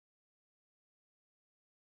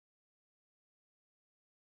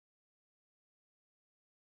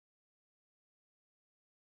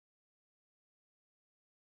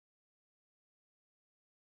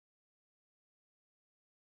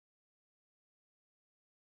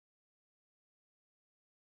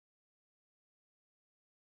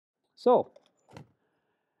So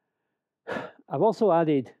I've also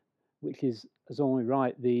added, which is only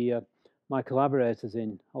right, my collaborators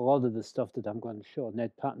in a lot of the stuff that I'm going to show.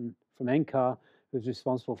 Ned Patton from NCAR, who's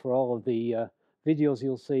responsible for all of the videos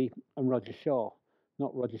you'll see, and Roger Shaw,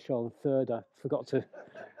 not Roger Shaw III. I forgot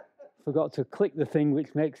to click the thing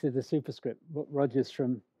which makes it a superscript, but Roger's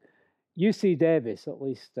from UC Davis, at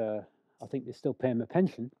least. I think they still pay him a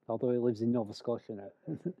pension, although he lives in Nova Scotia now.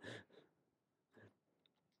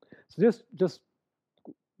 So just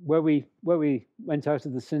where we went out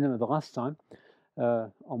of the cinema the last time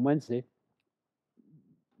on Wednesday,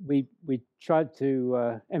 we tried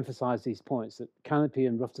to emphasize these points, that canopy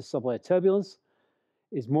and rough to sublayer turbulence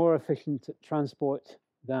is more efficient at transport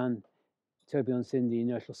than turbulence in the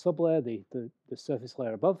inertial sublayer, the surface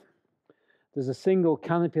layer above. There's a single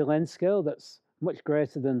canopy length scale that's much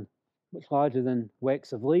larger than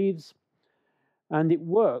wakes of leaves, and it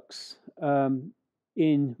works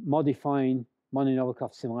in modifying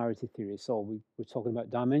Money-Novikov similarity theory. So we're talking about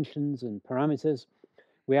dimensions and parameters.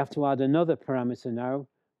 We have to add another parameter now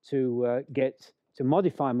to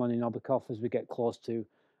modify Money-Novikov as we get close to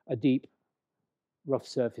a deep rough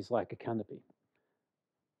surface like a canopy.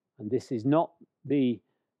 And this is not the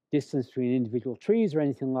distance between individual trees or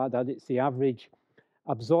anything like that. It's the average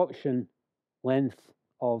absorption length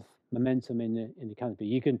of momentum in the canopy.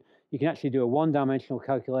 You can actually do a one-dimensional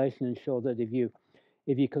calculation and show that if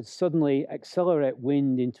you could suddenly accelerate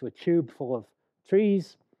wind into a tube full of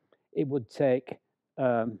trees, it would take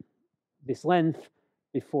this length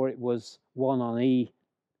before it was 1 on E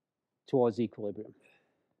towards equilibrium.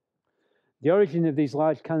 The origin of these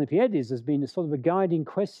large canopy eddies has been a sort of a guiding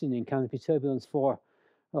question in canopy turbulence for,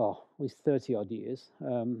 at least 30 odd years.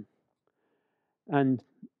 And,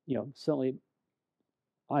 certainly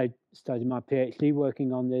I studied my PhD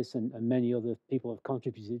working on this, and many other people have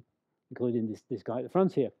contributed, including this guy at the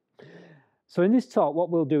front here. So in this talk, what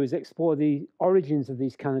we'll do is explore the origins of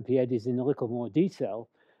these canopy eddies in a little more detail,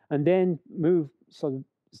 and then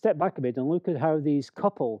step back a bit and look at how these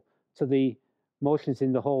couple to the motions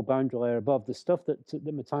in the whole boundary layer above, the stuff that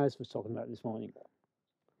Matthias was talking about this morning.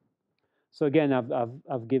 So again,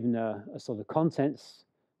 I've given a sort of contents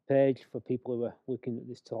page for people who are looking at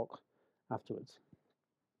this talk afterwards.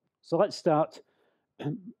 So let's start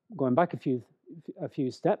going back a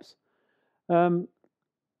few steps.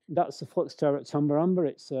 That's the flux tower at Tumbarumba.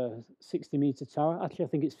 It's a 60-meter tower. Actually, I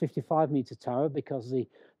think it's 55-meter tower because the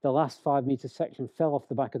last 5-meter section fell off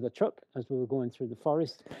the back of the truck as we were going through the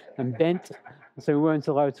forest and bent, so we weren't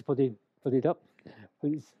allowed to put it up.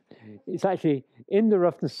 But it's actually in the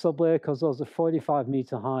roughness sublayer because those are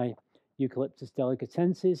 45-meter high Eucalyptus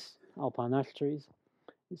delicatensis, alpine ash trees.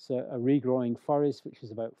 It's a regrowing forest which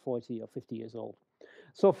is about 40 or 50 years old.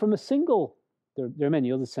 So from a single, there are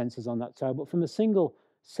many other sensors on that tower, but from a single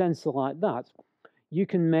sensor like that, you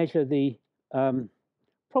can measure the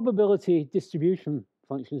probability distribution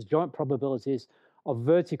functions, joint probabilities of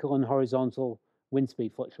vertical and horizontal wind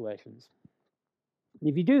speed fluctuations. And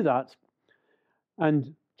if you do that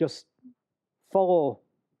and just follow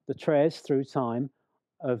the trace through time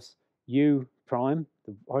of U prime,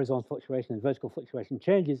 the horizontal fluctuation and vertical fluctuation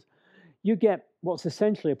changes, you get what's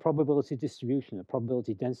essentially a probability distribution, a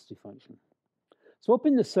probability density function. So up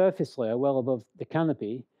in the surface layer, well above the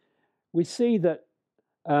canopy, we see that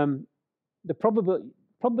the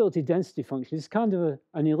probability density function is kind of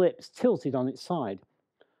an ellipse tilted on its side,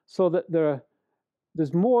 so that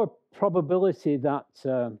there's more probability that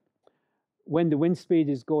when the wind speed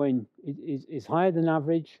is going is higher than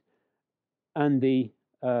average, and the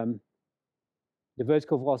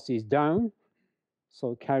vertical velocity is down,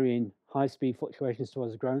 so carrying high speed fluctuations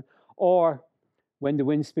towards the ground, or when the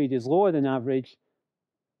wind speed is lower than average,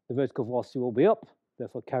 the vertical velocity will be up,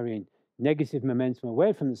 therefore carrying negative momentum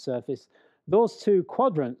away from the surface. Those two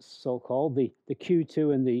quadrants, so-called, the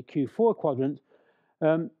Q2 and the Q4 quadrant,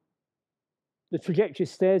 the trajectory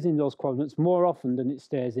stays in those quadrants more often than it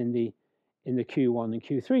stays in the Q1 and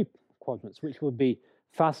Q3 quadrants, which would be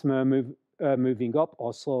faster moving up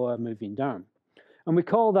or slower moving down. And we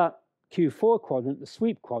call that Q4 quadrant the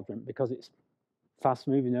sweep quadrant because it's fast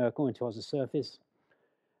moving air going towards the surface,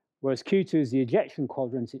 whereas Q2 is the ejection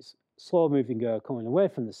quadrant, it's slow moving air coming away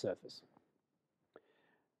from the surface.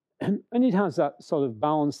 And it has that sort of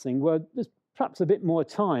balance thing where there's perhaps a bit more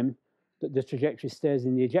time that the trajectory stays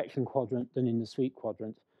in the ejection quadrant than in the sweep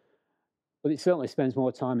quadrant. But it certainly spends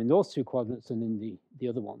more time in those two quadrants than in the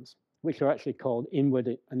other ones, which are actually called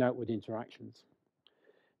inward and outward interactions.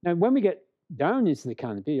 Now, when we get down into the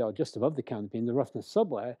canopy, or just above the canopy in the roughness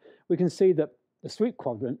sublayer, we can see that the sweep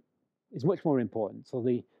quadrant is much more important. So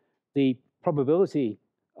the probability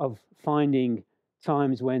of finding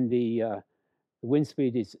times when the wind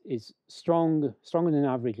speed is stronger than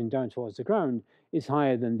average and down towards the ground is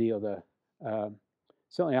higher than the other,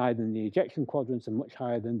 certainly higher than the ejection quadrants and much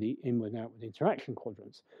higher than the inward and outward interaction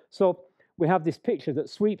quadrants. So we have this picture that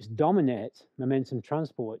sweeps dominate momentum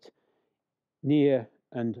transport near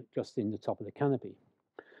and just in the top of the canopy.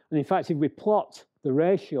 And in fact, if we plot the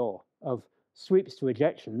ratio of sweeps to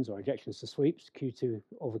ejections, or ejections to sweeps, Q2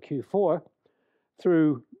 over Q4,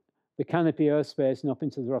 through the canopy airspace and up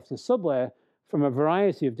into the roughness sublayer, from a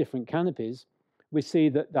variety of different canopies, we see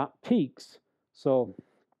that that peaks. So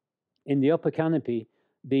in the upper canopy,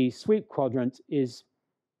 the sweep quadrant is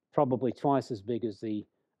probably twice as big as the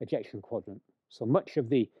ejection quadrant. So much of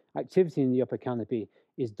the activity in the upper canopy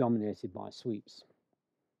is dominated by sweeps.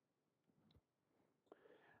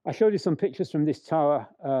 I showed you some pictures from this tower,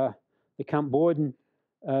 the Camp Borden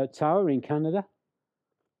Tower in Canada,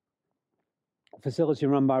 a facility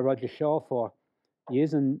run by Roger Shaw for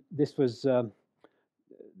years, and this was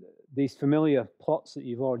these familiar plots that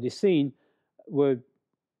you've already seen were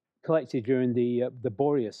collected during the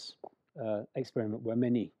Boreas experiment, where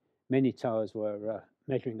many towers were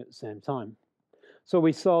measuring at the same time. So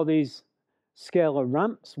we saw these scalar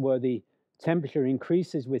ramps where the temperature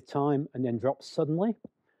increases with time and then drops suddenly.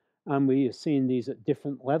 And we have seen these at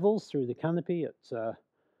different levels through the canopy at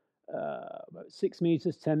about 6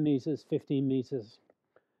 meters, 10 meters, 15 meters,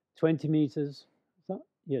 20 meters. Is that?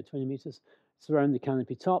 Yeah, 20 meters. It's around the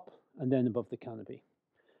canopy top and then above the canopy.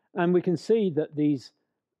 And we can see that these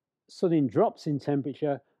sudden drops in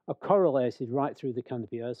temperature are correlated right through the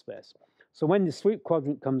canopy airspace. So when the sweep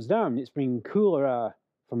quadrant comes down, it's bringing cooler air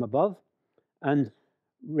from above and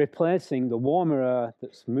replacing the warmer air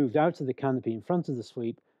that's moved out of the canopy in front of the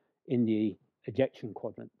sweep in the ejection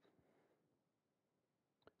quadrant.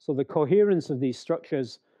 So the coherence of these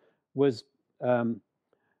structures was,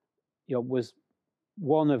 was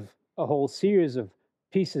one of a whole series of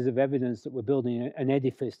pieces of evidence that were building an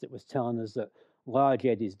edifice that was telling us that large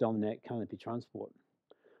eddies dominate canopy transport.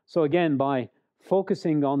 So again, by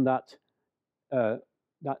focusing on that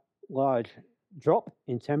large drop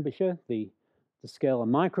in temperature, the scalar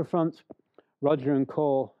microfront, Roger and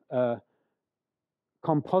co.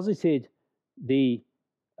 Composited the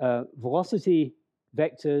velocity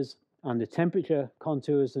vectors and the temperature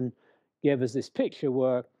contours and gave us this picture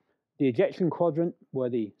where the ejection quadrant, where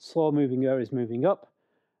the slow-moving air is moving up,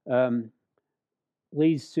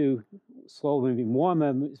 leads to slow-moving warm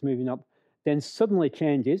air is moving up, then suddenly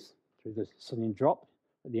changes through the sudden drop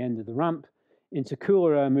at the end of the ramp into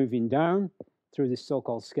cooler air moving down through this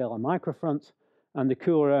so-called scalar microfront, and the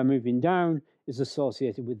cooler air moving down is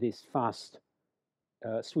associated with this fast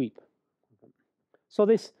sweep. So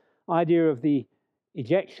this idea of the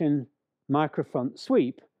ejection microfront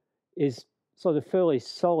sweep is sort of fairly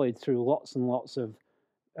solid through lots and lots of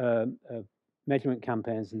measurement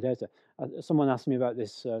campaigns and data. Someone asked me about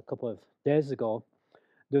this a couple of days ago.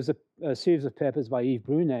 There's a series of papers by Yves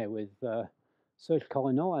Brunet with Serge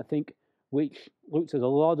Collineau, I think, which looked at a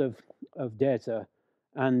lot of data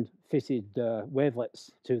and fitted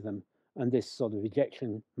wavelets to them. And this sort of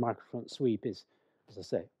ejection microfront sweep is, as I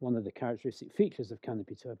say, one of the characteristic features of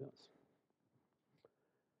canopy turbulence.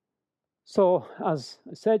 So, as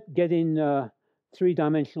I said, getting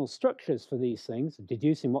three-dimensional structures for these things,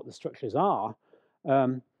 deducing what the structures are,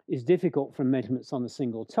 is difficult from measurements on a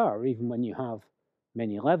single tower, even when you have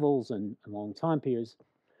many levels and long time periods.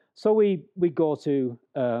 So we go to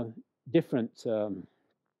different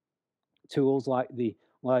tools like the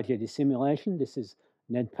large-eddy simulation. This is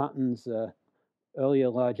Ned Patton's earlier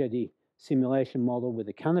large-eddy simulation model with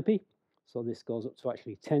a canopy. So this goes up to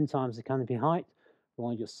actually 10 times the canopy height. We're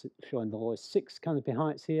only just showing the lowest 6 canopy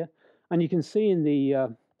heights here. And you can see in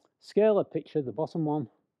the scalar picture, the bottom one,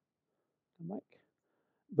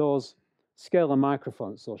 those scalar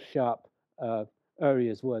microfronts, those sharp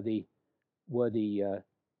areas where the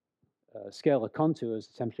scalar contours,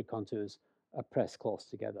 the temperature contours, are pressed close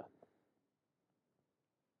together.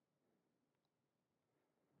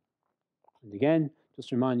 And again,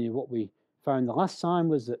 just reminding you what we found the last time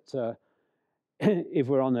was that if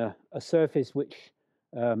we're on a surface which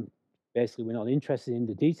basically we're not interested in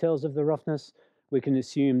the details of the roughness, we can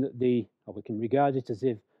assume that or we can regard it as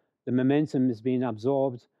if the momentum is being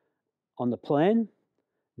absorbed on the plane.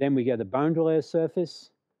 Then we get a boundary layer surface,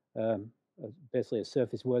 basically a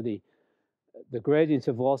surface where the gradient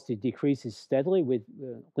of velocity decreases steadily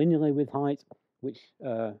linearly with height, which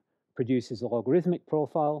produces a logarithmic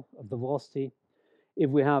profile of the velocity. If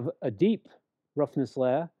we have a deep roughness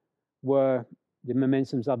layer where the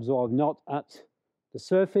momentum is absorbed not at the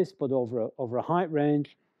surface but over a height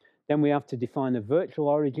range, then we have to define a virtual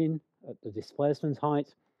origin at the displacement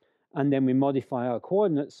height, and then we modify our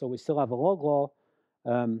coordinates, so we still have a log law,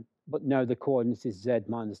 but now the coordinate is z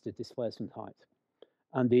minus the displacement height.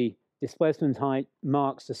 And the displacement height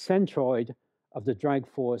marks the centroid of the drag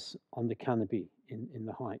force on the canopy in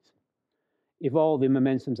the height. If all the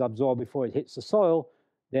momentum's absorbed before it hits the soil,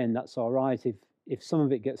 then that's all right. If some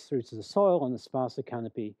of it gets through to the soil on the sparser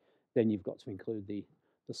canopy, then you've got to include the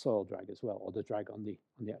soil drag as well, or the drag on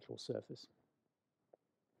the actual surface.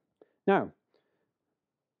 Now,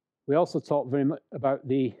 we also talked very much about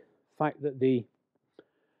the fact that the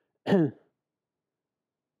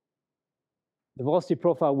velocity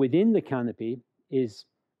profile within the canopy is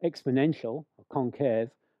exponential or concave,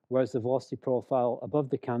 whereas the velocity profile above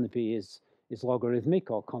the canopy is logarithmic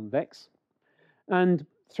or convex. And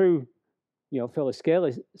through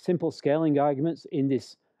fairly simple scaling arguments in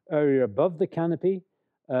this area above the canopy,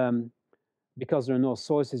 because there are no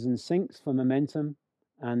sources and sinks for momentum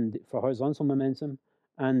and for horizontal momentum,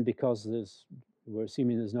 and because we're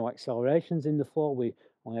assuming there's no accelerations in the flow, we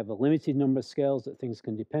only have a limited number of scales that things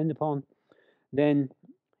can depend upon, then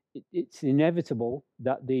it's inevitable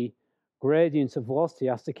that the gradient of velocity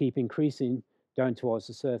has to keep increasing down towards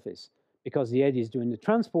the surface, because the eddies doing the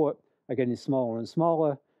transport are getting smaller and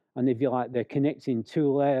smaller, and if you like, they're connecting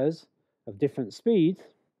two layers of different speed,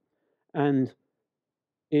 and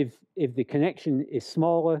if the connection is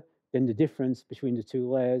smaller, then the difference between the two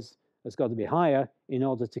layers has got to be higher in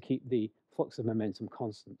order to keep the flux of momentum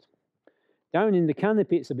constant. Down in the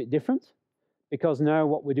canopy, it's a bit different, because now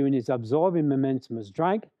what we're doing is absorbing momentum as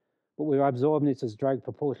drag, but we're absorbing it as drag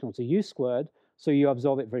proportional to u squared, so you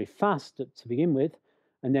absorb it very fast to begin with,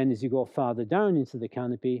 and then as you go farther down into the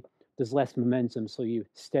canopy, there's less momentum, so you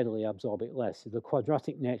steadily absorb it less. So the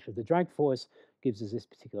quadratic nature of the drag force gives us this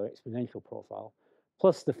particular exponential profile,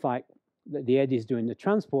 plus the fact that the eddies doing the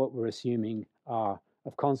transport, we're assuming, are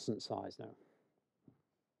of constant size now.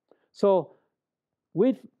 So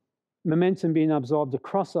with momentum being absorbed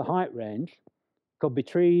across the height range, it could be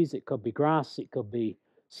trees, it could be grass, it could be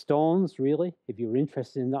stones, really, if you're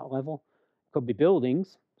interested in that level. It could be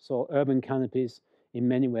buildings, so urban canopies in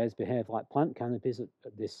many ways behave like plant canopies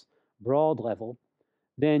at this broad level.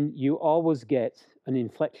 Then you always get an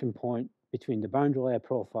inflection point between the boundary layer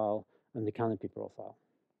profile and the canopy profile.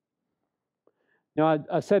 Now,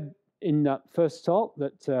 I said in that first talk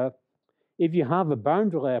that if you have a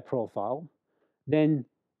boundary layer profile, then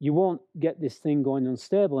you won't get this thing going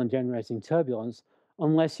unstable and generating turbulence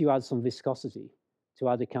unless you add some viscosity to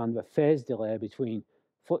add a kind of a phase delay between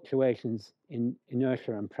fluctuations in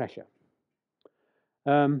inertia and pressure.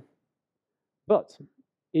 But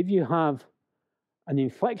if you have an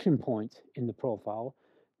inflection point in the profile,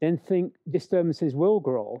 then think disturbances will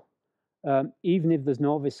grow even if there's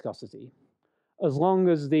no viscosity, as long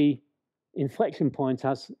as the inflection point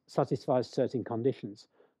satisfies certain conditions.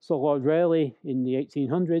 So Lord Rayleigh in the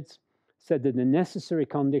 1800s said that the necessary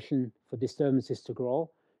condition for disturbances to grow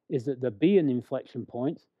is that there be an inflection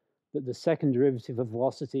point, that the second derivative of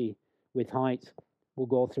velocity with height will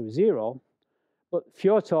go through zero. But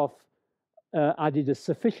Fjortov added a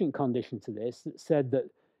sufficient condition to this that said that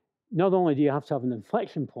not only do you have to have an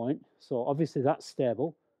inflection point, so obviously that's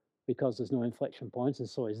stable because there's no inflection point, and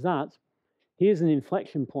so is that. Here's an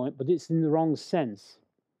inflection point, but it's in the wrong sense.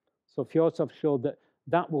 So Fjortov showed that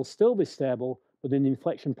that will still be stable, but an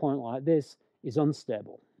inflection point like this is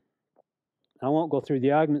unstable. I won't go through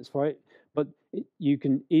the arguments for it, but you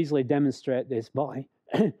can easily demonstrate this by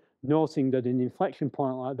noting that an inflection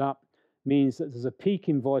point like that means that there's a peak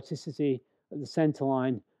in vorticity at the center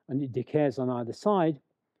line and it decays on either side.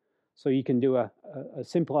 So you can do a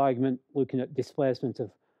simple argument looking at displacement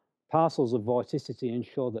of parcels of vorticity and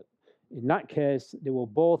show that in that case, they will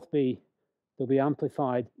both be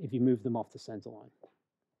amplified if you move them off the center line.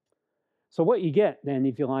 So what you get then,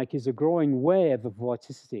 if you like, is a growing wave of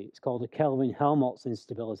vorticity. It's called a Kelvin-Helmholtz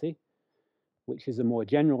instability, which is a more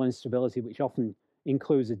general instability, which often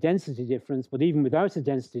includes a density difference, but even without a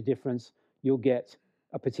density difference, you'll get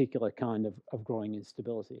a particular kind of growing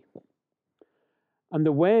instability. And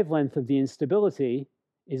the wavelength of the instability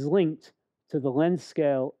is linked to the length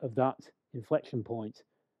scale of that inflection point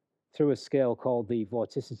through a scale called the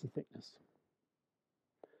vorticity thickness.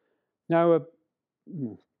 Now,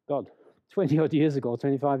 20-odd years ago,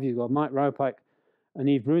 25 years ago, Mike Raupak and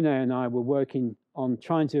Yves Brunet and I were working on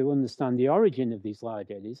trying to understand the origin of these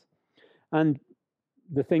large eddies. And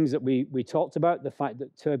the things that we talked about, the fact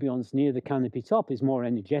that turbulence near the canopy top is more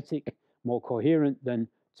energetic, more coherent than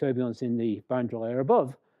turbulence in the boundary layer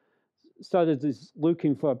above, started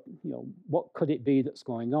looking for, what could it be that's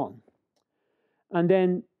going on? And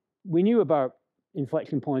then we knew about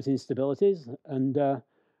inflection point instabilities, and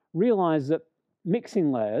realized that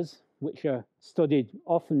mixing layers, which are studied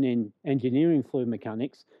often in engineering fluid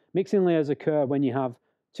mechanics, mixing layers occur when you have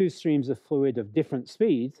two streams of fluid of different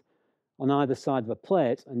speeds on either side of a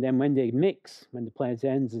plate, and then when they mix, when the plate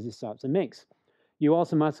ends as it starts to mix, you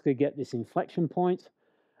automatically get this inflection point.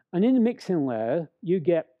 And in the mixing layer, you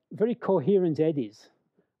get very coherent eddies,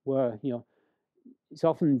 where it's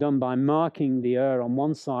often done by marking the air on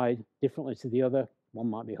one side differently to the other. One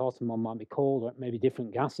might be hot and one might be cold, or maybe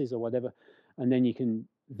different gases or whatever. And then you can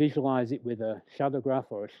visualize it with a shadow graph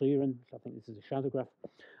or a shear. I think this is a shadow graph.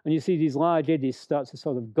 And you see these large eddies start to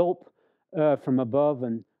sort of gulp from above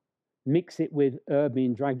and mix it with air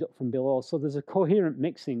being dragged up from below. So there's a coherent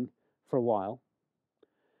mixing for a while.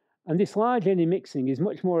 And this large eddy mixing is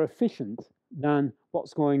much more efficient than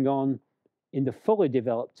what's going on in the fully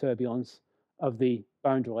developed turbulence of the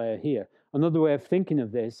boundary layer here. Another way of thinking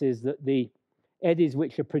of this is that the eddies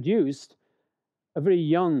which are produced are very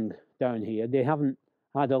young down here. They haven't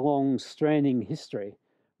had a long straining history,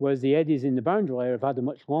 whereas the eddies in the boundary layer have had a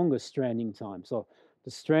much longer straining time. So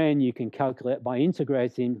the strain you can calculate by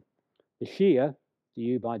integrating the shear,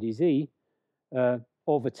 du by dz,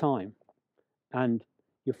 over time. And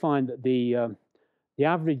you find that the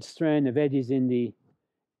average strain of eddies in the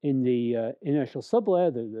inertial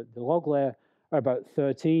sublayer, the log layer, are about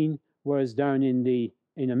 13, whereas down in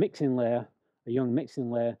a mixing layer, a young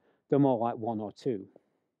mixing layer, they're more like 1 or 2.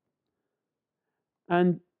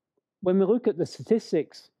 And when we look at the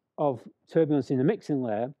statistics of turbulence in the mixing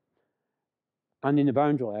layer and in the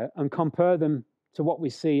boundary layer and compare them to what we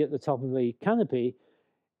see at the top of the canopy,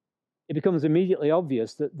 it becomes immediately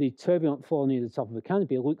obvious that the turbulent flow near the top of the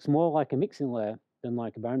canopy looks more like a mixing layer than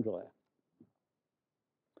like a boundary layer.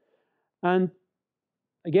 And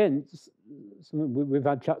again, we've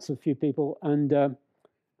had chats with a few people and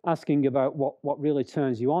asking about what really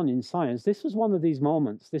turns you on in science. This was one of these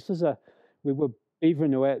moments. We were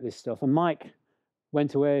beavering away at this stuff, and Mike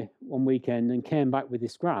went away one weekend and came back with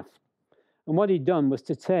this graph. And what he'd done was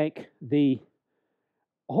to take the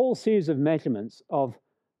whole series of measurements of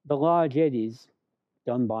the large eddies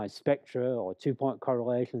done by spectra or two-point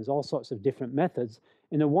correlations, all sorts of different methods,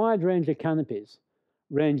 in a wide range of canopies,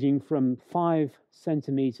 ranging from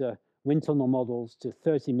 5-centimeter wind tunnel models to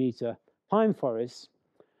 30-meter pine forests.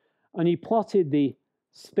 And he plotted the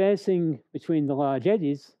spacing between the large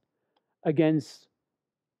eddies against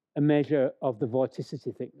a measure of the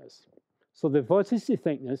vorticity thickness. So the vorticity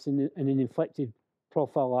thickness in an inflected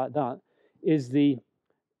profile like that is the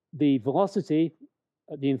velocity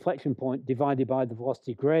at the inflection point divided by the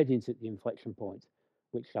velocity gradient at the inflection point,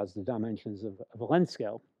 which has the dimensions of a length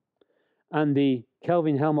scale. And the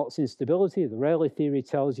Kelvin-Helmholtz instability, the Rayleigh theory,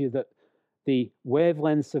 tells you that the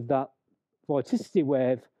wavelengths of that vorticity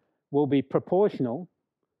wave will be proportional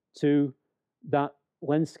to that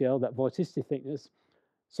length scale, that vorticity thickness.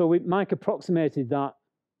 So Mike approximated that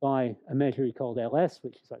by a measure he called LS,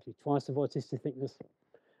 which is actually twice the vorticity thickness,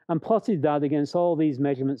 and plotted that against all these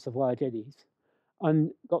measurements of large eddies,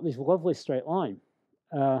 and got this lovely straight line.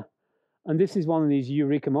 And this is one of these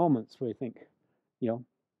eureka moments where you think,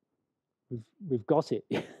 we've got it.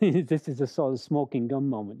 This is a sort of smoking gun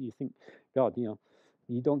moment. You think, God, you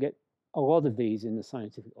don't get a lot of these in the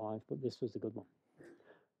scientific life, but this was a good one.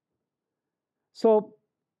 So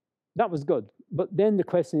that was good. But then the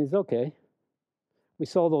question is, okay, we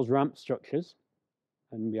saw those ramp structures,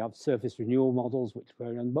 and we have surface renewal models, which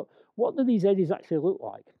vary on, but what do these eddies actually look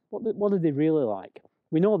like? What are they really like?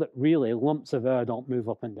 We know that really lumps of air don't move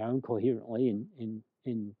up and down coherently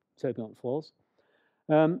in turbulent flows.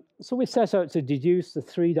 So we set out to deduce the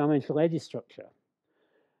three-dimensional eddy structure.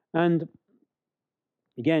 And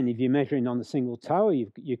again, if you're measuring on a single tower,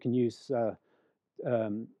 you can use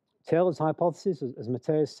Taylor's hypothesis. As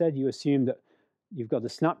Matthias said, you assume that you've got a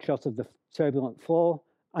snapshot of the turbulent flow,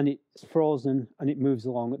 and it's frozen, and it moves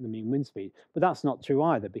along at the mean wind speed. But that's not true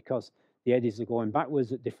either, because the eddies are going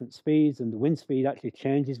backwards at different speeds, and the wind speed actually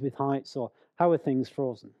changes with height. So how are things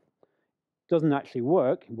frozen? It doesn't actually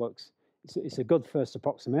work. It works. It's a good first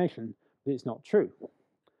approximation, but it's not true.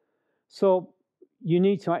 So you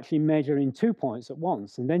need to actually measure in 2 points at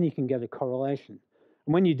once, and then you can get a correlation.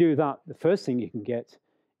 And when you do that, the first thing you can get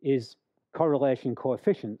is correlation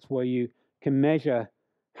coefficients, where you can measure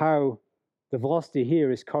how the velocity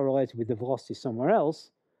here is correlated with the velocity somewhere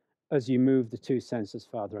else as you move the two sensors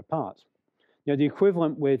farther apart. The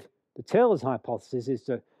equivalent with the Taylor's hypothesis is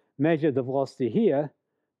to measure the velocity here,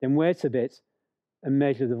 then wait a bit and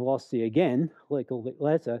measure the velocity again a little bit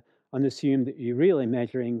later, and assume that you're really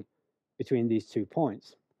measuring between these 2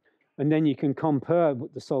 points. And then you can compare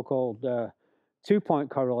with the so-called 2-point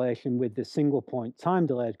correlation with the single-point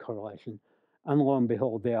time-delayed correlation, And lo and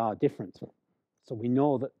behold, they are different. So we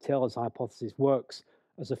know that Taylor's hypothesis works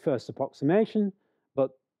as a first approximation,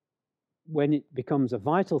 but when it becomes a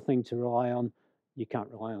vital thing to rely on, you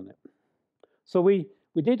can't rely on it. So we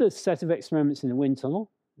did a set of experiments in a wind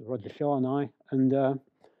tunnel, Roger Shaw and I, and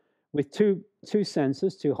with two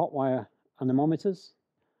sensors, two hot wire anemometers,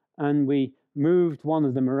 and we moved one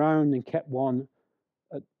of them around and kept one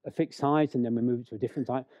at a fixed height, and then we moved it to a different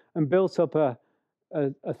height, and built up a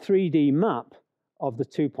 3D map of the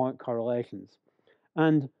 2-point correlations.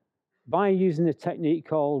 And by using a technique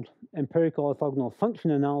called empirical orthogonal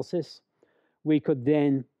function analysis, we could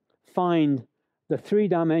then find the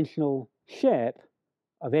 3-dimensional shape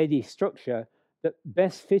of eddy structure that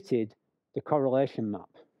best fitted the correlation map.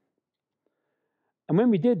 And when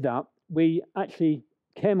we did that, we actually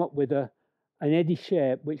came up with an eddy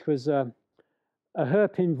shape, which was a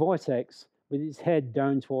hairpin vortex with its head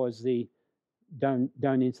down towards the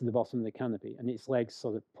down into the bottom of the canopy, and its legs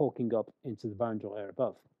sort of poking up into the boundary layer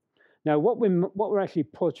above. Now, what we're actually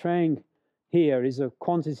portraying here is a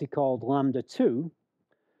quantity called lambda2.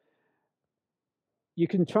 You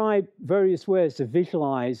can try various ways to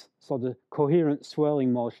visualize sort of coherent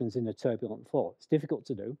swirling motions in a turbulent flow. It's difficult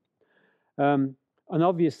to do. An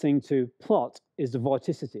obvious thing to plot is the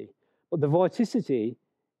vorticity, but the vorticity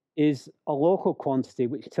is a local quantity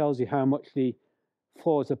which tells you how much the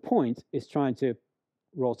flow at a point is trying to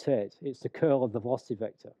rotate. It's the curl of the velocity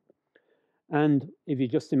vector. And if you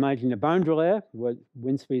just imagine a boundary layer where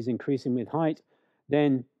wind speed is increasing with height,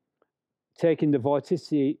 then taking the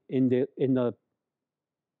vorticity in the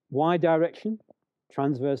y direction,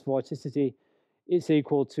 transverse vorticity, it's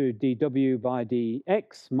equal to dw by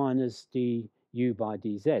dx minus du by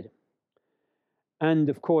dz. And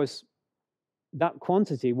of course, that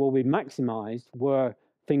quantity will be maximized where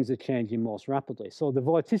things are changing most rapidly. So the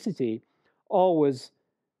vorticity always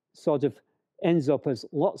sort of ends up as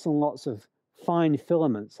lots and lots of fine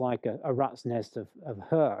filaments, like a rat's nest of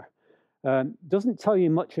hair. Doesn't tell you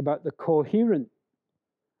much about the coherent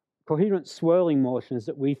swirling motions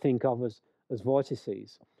that we think of as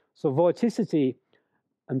vortices. So vorticity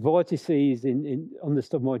and vortices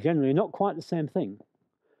understood more generally are not quite the same thing.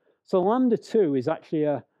 So lambda2 is actually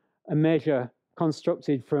a measure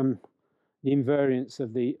constructed from the invariance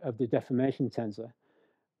of the deformation tensor.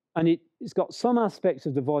 And it's got some aspects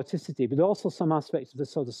of the vorticity, but also some aspects of the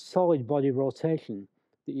sort of solid body rotation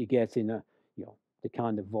that you get in the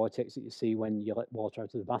kind of vortex that you see when you let water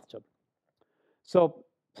out of the bathtub. So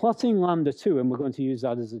plotting lambda2, and we're going to use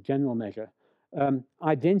that as a general measure,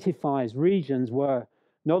 identifies regions where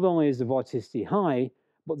not only is the vorticity high,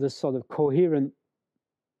 but there's sort of coherent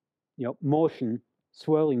motion,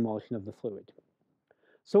 swirling motion of the fluid.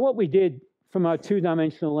 So what we did from our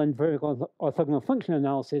 2-dimensional empirical orthogonal function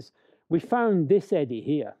analysis, we found this eddy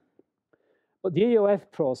here. But the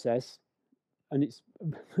EOF process, and it's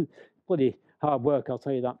bloody hard work, I'll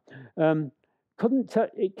tell you that,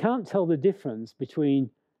 it can't tell the difference between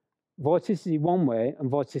vorticity one way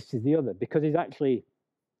and vorticity the other, because it actually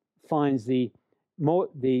finds the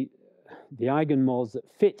eigenmodes that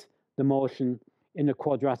fit the motion in a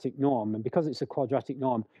quadratic norm. And because it's a quadratic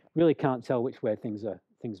norm, really can't tell which way things are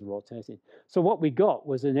rotating. So what we got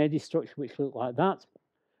was an eddy structure which looked like that,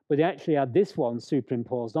 but it actually had this one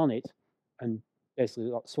superimposed on it and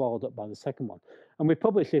basically got swallowed up by the second one. And we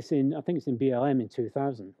published this in, I think it's in BLM in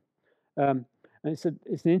 2000. And it's an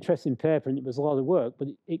interesting paper, and it was a lot of work, but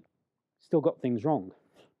it still got things wrong.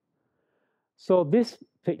 So this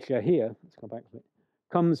picture here, let's go back to it,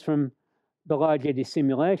 comes from the large-eddy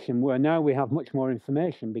simulation, where now we have much more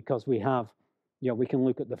information because we have, we can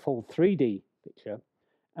look at the full 3D picture,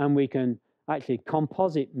 and we can actually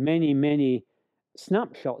composite many, many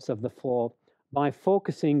snapshots of the flow by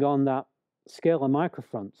focusing on that scalar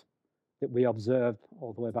microfront that we observed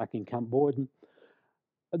all the way back in Camp Borden.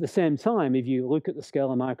 At the same time, if you look at the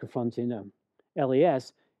scalar microfront in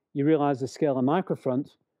LES, you realize the scalar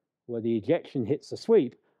microfront, where the ejection hits the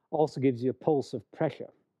sweep, also gives you a pulse of pressure.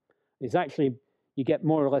 It's actually, you get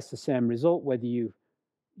more or less the same result whether you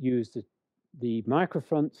use the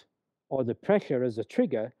microfront or the pressure as a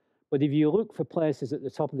trigger. But if you look for places at the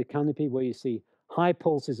top of the canopy where you see high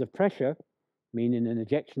pulses of pressure, meaning an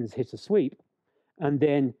ejection has hit a sweep, and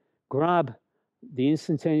then grab the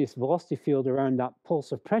instantaneous velocity field around that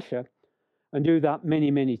pulse of pressure and do that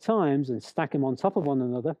many, many times and stack them on top of one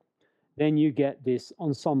another, then you get this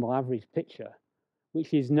ensemble average picture,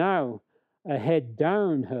 which is now a head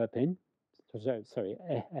down hairpin, sorry,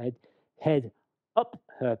 a head up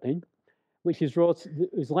hairpin, which is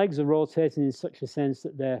whose legs are rotating in such a sense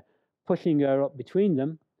that they're pushing her up between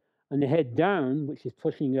them, and the head down, which is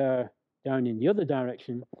pushing her down in the other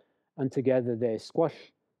direction, and together they squash,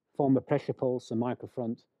 form a pressure pulse, a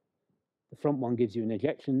microfront. The front one gives you an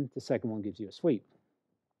ejection, the second one gives you a sweep.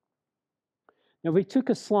 Now, we took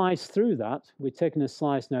a slice through that. We've taken a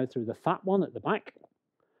slice now through the fat one at the back,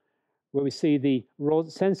 where we see the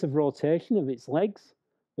sense of rotation of its legs.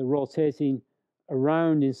 They're rotating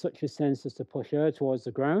around in such a sense as to push air towards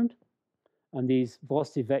the ground. And these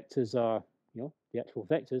velocity vectors are, the actual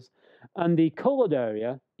vectors. And the colored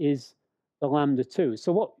area is the lambda 2.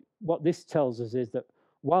 So what this tells us is that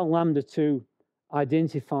while lambda 2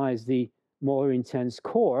 identifies the more intense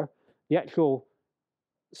core, the actual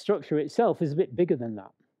structure itself is a bit bigger than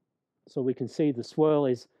that. So we can see the swirl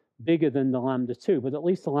is bigger than the lambda 2, but at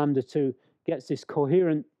least the lambda 2 gets this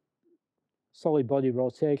coherent solid body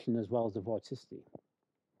rotation as well as the vorticity.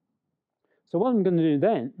 So what I'm going to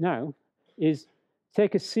do now is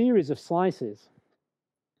take a series of slices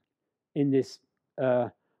in this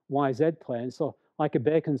YZ plane, so like a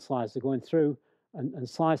bacon slicer going through and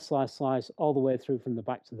slice, slice, slice all the way through from the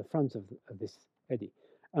back to the front of this eddy.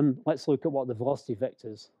 And let's look at what the velocity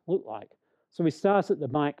vectors look like. So we start at the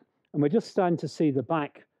back, and we're just starting to see the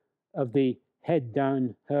back of the head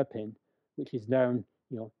down hairpin, which is down,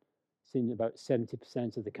 seen about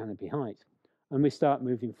 70% of the canopy height. And we start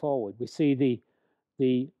moving forward. We see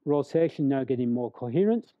the rotation now getting more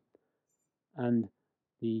coherent, and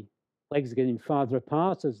the legs are getting farther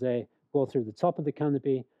apart as they go through the top of the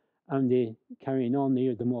canopy, and they're carrying on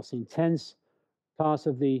near the most intense part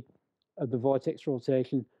of the vortex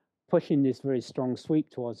rotation, pushing this very strong sweep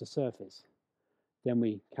towards the surface. Then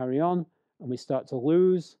we carry on, and we start to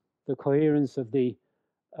lose the coherence of the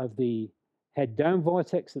head down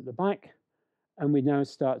vortex at the back, and we now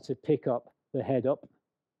start to pick up the head up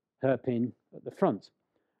hairpin at the front.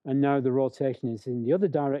 And now the rotation is in the other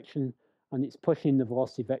direction, and it's pushing the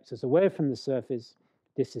velocity vectors away from the surface.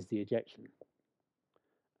 This is the ejection.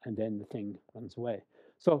 And then the thing runs away.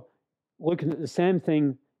 So looking at the same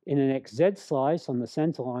thing in an XZ slice on the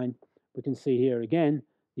center line, we can see here again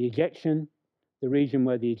the ejection, the region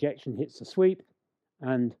where the ejection hits the sweep,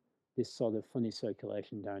 and this sort of funny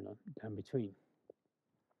circulation down between.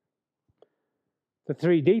 The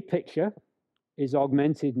 3D picture is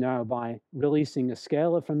augmented now by releasing a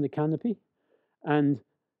scalar from the canopy, and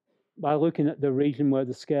by looking at the region where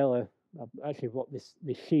the scalar, actually what this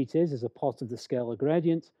sheet is a plot of the scalar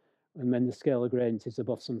gradient, and when the scalar gradient is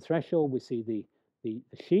above some threshold, we see the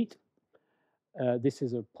sheet. This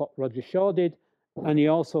is a plot Roger Shaw did, and he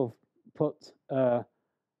also put a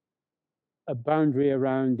boundary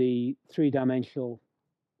around the three-dimensional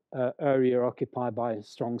area occupied by a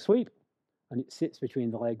strong sweep, and it sits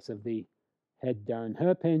between the legs of the head down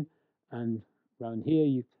hairpin, and around here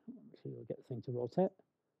you'll get the thing to rotate.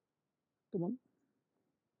 Come on.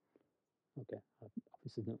 Okay, I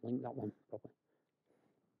obviously didn't link that one properly.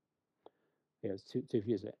 Yeah, it's two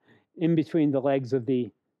views there. In between the legs of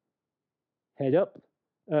the head up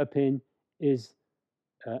hairpin is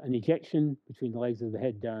an ejection. Between the legs of the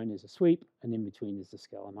head down is a sweep, and in between is the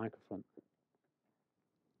scalar microfront.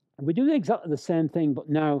 And we do exactly the same thing, but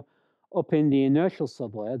now up in the inertial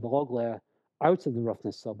sublayer, the log layer out of the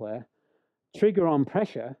roughness sublayer, trigger on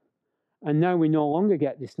pressure, and now we no longer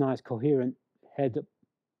get this nice coherent head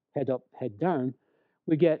up, head down.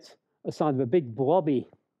 We get a sort of a big blobby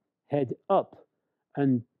head up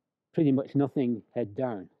and pretty much nothing head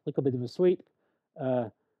down. A little bit of a sweep.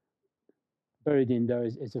 Buried in there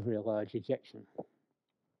is a very large ejection.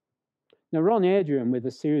 Now, Ron Adrian, with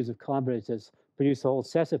a series of collaborators, produced a whole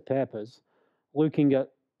set of papers looking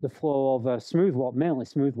at the flow of smooth wall, mainly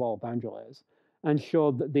smooth wall boundary layers, and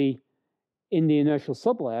showed that in the inertial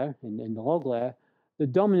sublayer, in the log layer, the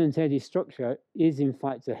dominant eddy structure is in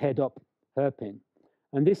fact a head up hairpin.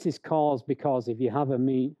 And this is caused because if you have a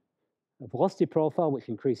velocity profile, which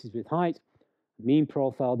increases with height, mean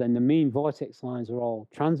profile, then the mean vortex lines are all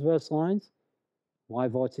transverse lines, Y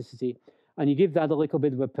vorticity, and you give that a little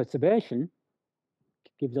bit of a perturbation,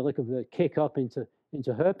 give it a little bit of a kick up into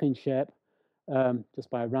hairpin shape, just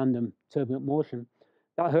by a random turbulent motion.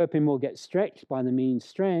 That hairpin will get stretched by the mean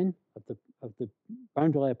strain of the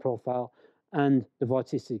boundary layer profile, and the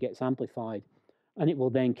vorticity gets amplified, and it will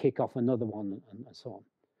then kick off another one, and so on.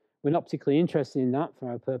 We're not particularly interested in that for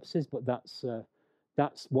our purposes, but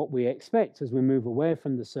that's what we expect as we move away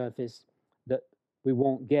from the surface, that we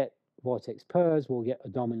won't get vortex pairs, we'll get a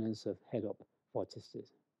dominance of head-up vorticities.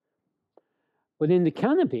 But in the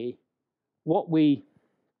canopy,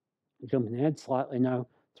 jumping ahead slightly now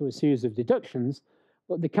through a series of deductions,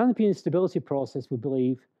 but the canopy instability process, we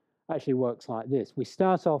believe, actually works like this. We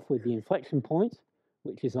start off with the inflection point,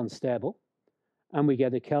 which is unstable, and we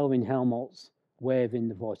get a Kelvin-Helmholtz wave in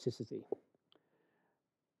the vorticity.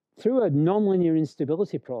 through a nonlinear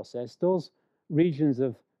instability process, those regions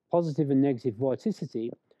of positive and negative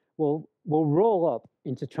vorticity will roll up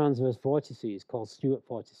into transverse vortices called Stewart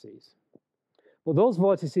vortices. Well, those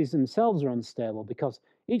vortices themselves are unstable because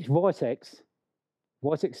each vortex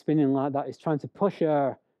spinning like that is trying to push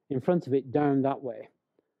air in front of it down that way.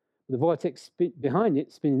 The vortex behind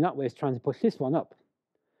it spinning that way is trying to push this one up.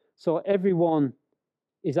 So every one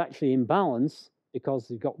is actually in balance because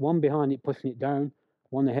you've got one behind it pushing it down,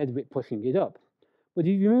 one ahead of it pushing it up. But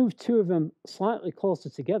if you move two of them slightly closer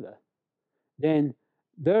together, then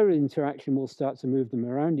their interaction will start to move them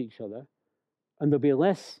around each other, and there'll be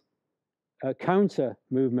less counter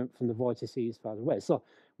movement from the vortices farther away. So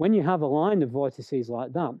when you have a line of vortices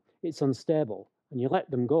like that, it's unstable, and you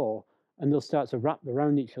let them go, and they'll start to wrap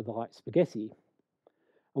around each other like spaghetti.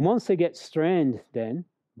 And once they get strained then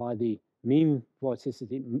by the mean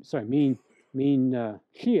vorticity, mean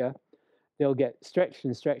shear, they'll get stretched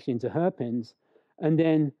and stretched into hairpins, and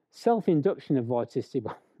then self-induction of vorticity,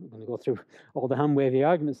 I'm going to go through all the hand-wavy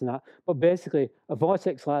arguments and that, but basically a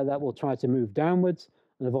vortex like that will try to move downwards,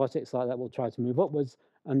 and a vortex like that will try to move upwards,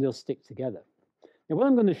 and they'll stick together. Now what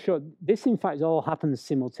I'm going to show, this in fact all happens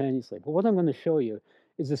simultaneously, but what I'm going to show you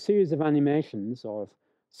is a series of animations or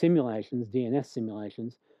simulations, DNS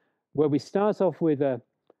simulations, where we start off with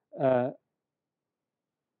an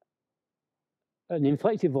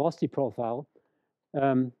inflected velocity profile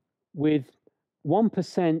with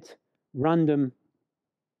 1% random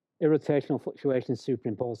irrotational fluctuations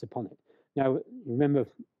superimposed upon it. Now, remember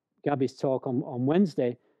Gabby's talk on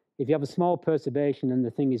Wednesday, if you have a small perturbation and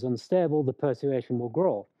the thing is unstable, the perturbation will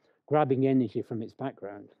grow, grabbing energy from its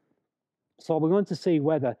background. So we're going to see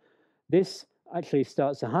whether this actually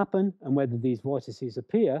starts to happen and whether these vortices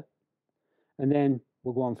appear, and then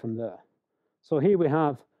we'll go on from there. So here we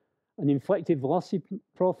have an inflected velocity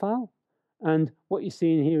profile, and what you're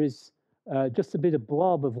seeing here is just a bit of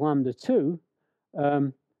blob of lambda 2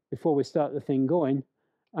 before we start the thing going,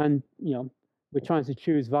 and we're trying to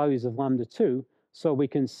choose values of lambda 2 so we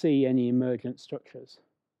can see any emergent structures.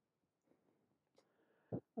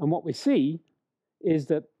 And what we see is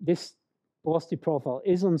that this velocity profile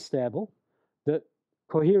is unstable, that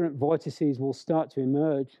coherent vortices will start to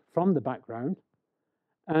emerge from the background,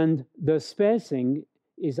 and the spacing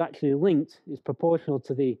is actually linked, is proportional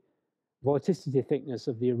to the vorticity thickness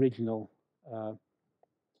of the original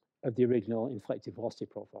inflected velocity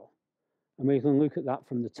profile. And we can look at that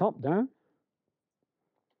from the top down,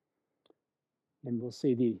 and we'll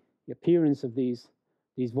see the appearance of these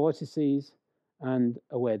vortices and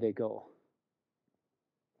where they go.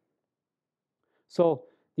 So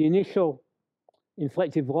the initial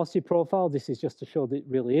inflected velocity profile, this is just to show that it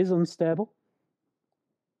really is unstable.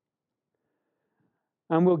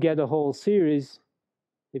 And we'll get a whole series,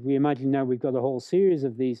 if we imagine now we've got a whole series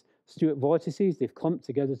of these Stewart vortices, they've clumped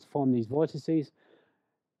together to form these vortices.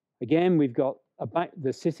 Again, we've got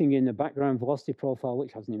they're sitting in a background velocity profile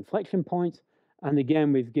which has an inflection point, and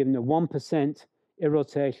again we've given a 1%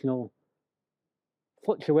 irrotational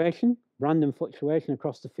fluctuation, random fluctuation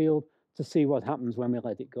across the field to see what happens when we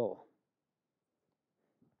let it go.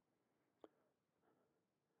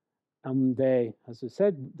 And they, as I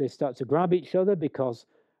said, they start to grab each other because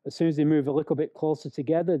as soon as they move a little bit closer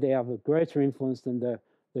together, they have a greater influence than their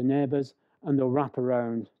neighbors, and they'll wrap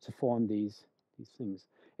around to form these things.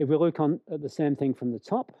 If we look at the same thing from the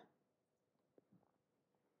top,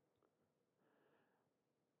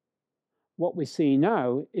 what we see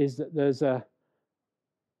now is that there's a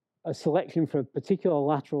selection for a particular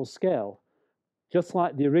lateral scale. Just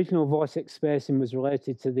like the original vortex spacing was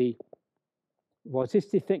related to the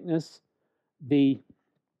vorticity thickness, the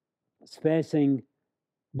spacing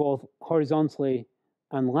both horizontally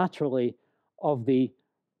and laterally of the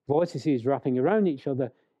vortices wrapping around each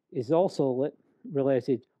other is also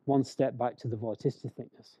related one step back to the vorticity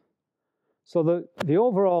thickness. So the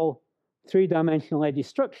overall three-dimensional eddy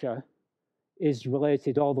structure is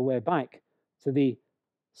related all the way back to the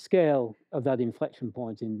scale of that inflection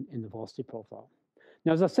point in the velocity profile.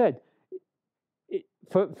 Now, as I said,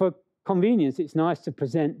 for convenience, it's nice to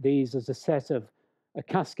present these as a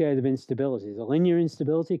cascade of instabilities. A linear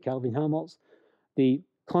instability, Kelvin-Helmholtz. The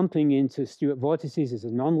clumping into Stewart vortices is a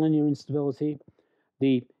nonlinear instability.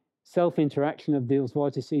 The self-interaction of those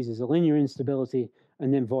vortices is a linear instability,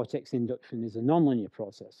 and then vortex induction is a nonlinear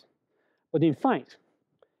process. But in fact,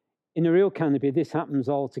 in a real canopy, this happens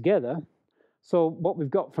all together. So what we've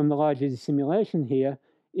got from the large-eddy simulation here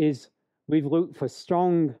is we've looked for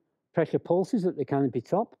strong pressure pulses at the canopy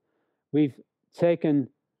top. We've taken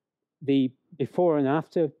the before and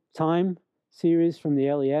after time series from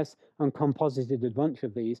the LES and composited a bunch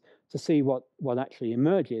of these to see what actually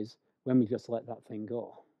emerges when we just let that thing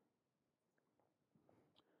go.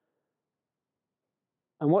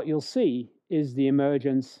 And what you'll see is the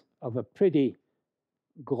emergence of a pretty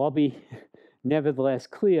globby, nevertheless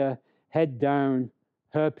clear, head down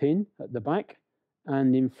hairpin at the back,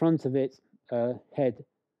 and in front of it, head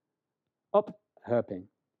up hairpin.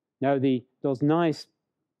 Now, those nice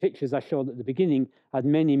pictures I showed at the beginning had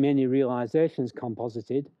many, many realizations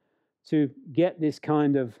composited. To get this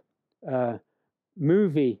kind of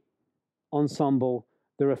movie ensemble,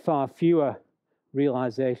 there are far fewer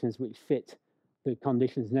realizations which fit the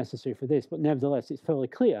conditions necessary for this, but nevertheless, it's fairly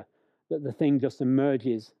clear that the thing just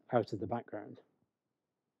emerges out of the background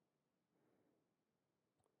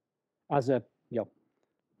as a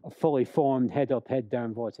fully formed head-up,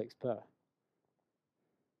 head-down vortex pair.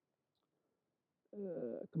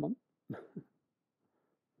 Come on. You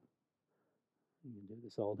can do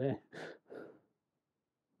this all day.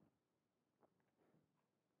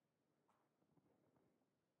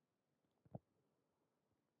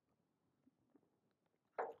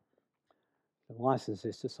 License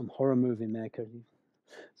this to some horror movie maker.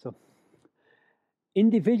 So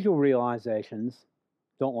individual realizations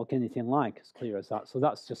don't look anything like as clear as that. So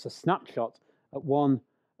that's just a snapshot at one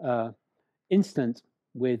instant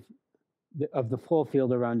of the flow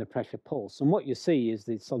field around the pressure pulse. And what you see is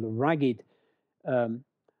this sort of ragged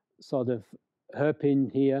sort of hairpin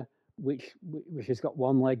here, which has got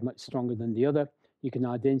one leg much stronger than the other. You can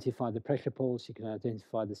identify the pressure pulse. You can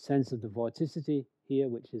identify the sense of the vorticity here,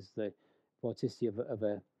 which is the vorticity of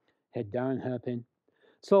a head-down hairpin.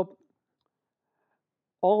 So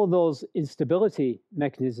all of those instability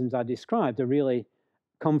mechanisms I described are really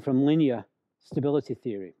come from linear stability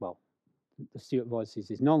theory. Well, the Stewart vortices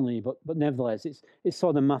is non-linear, but nevertheless, it's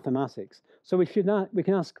sort of mathematics. So we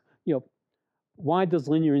can ask, why does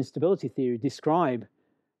linear instability theory describe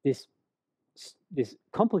this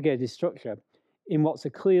complicated structure in what's a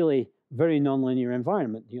clearly very non-linear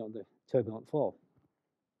environment, the turbulent flow?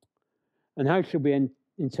 And how should we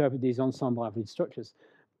interpret these ensemble average structures?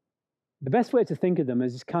 The best way to think of them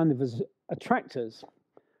is kind of as attractors.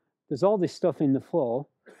 There's all this stuff in the flow.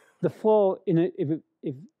 The flow, if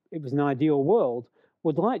it was an ideal world,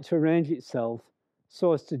 would like to arrange itself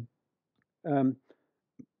so as to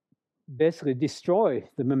basically destroy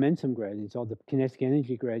the momentum gradient or the kinetic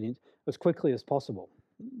energy gradient as quickly as possible.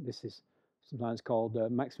 This is sometimes called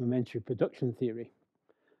maximum entry production theory.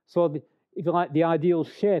 So if you like, the ideal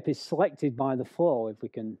shape is selected by the flow, if we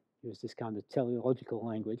can use this kind of teleological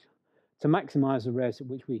language, to maximize the rate at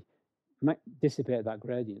which we dissipate that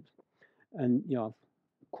gradient. And I've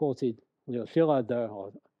quoted Leo Szilard there,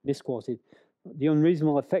 or misquoted, the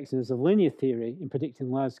unreasonable effectiveness of linear theory in predicting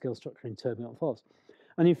large-scale structure in turbulent flows.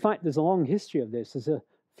 And in fact, there's a long history of this. There's a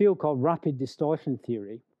field called rapid distortion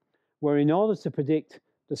theory, where in order to predict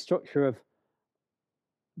the structure of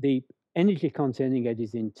the energy-containing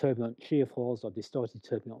eddies in turbulent shear flows or distorted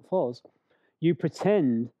turbulent flows, you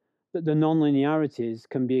pretend that the nonlinearities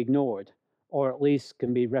can be ignored, or at least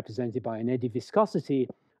can be represented by an eddy viscosity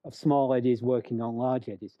of small eddies working on large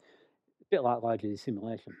eddies. A bit like large eddy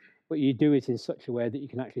simulation. But you do it in such a way that you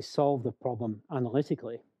can actually solve the problem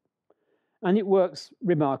analytically. And it works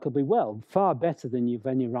remarkably well, far better than you've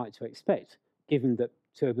any right to expect, given that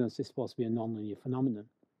turbulence is supposed to be a nonlinear phenomenon.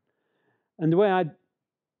 And the way I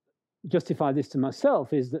justify this to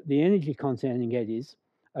myself is that the energy-containing eddies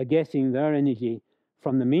are getting their energy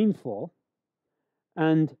from the mean flow,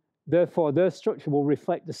 and therefore their structure will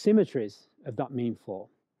reflect the symmetries of that mean flow.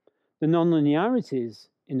 The nonlinearities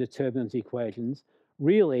in the turbulent equations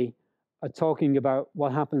really are talking about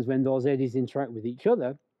what happens when those eddies interact with each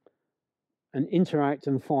other and interact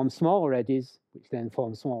and form smaller eddies, which then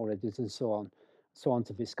form smaller eddies, and so on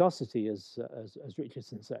to viscosity, as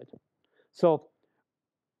Richardson said. So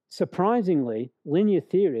surprisingly, linear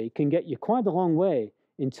theory can get you quite a long way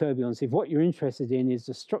in turbulence if what you're interested in is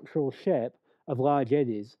the structural shape of large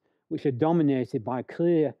eddies, which are dominated by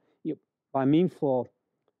by mean flow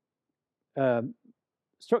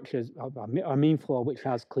structures, or mean flow which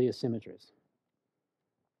has clear symmetries.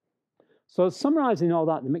 So summarizing all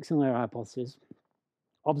that, the mixing layer hypothesis,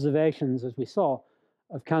 observations, as we saw,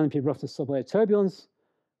 of canopy roughness sublayer turbulence,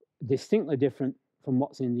 distinctly different from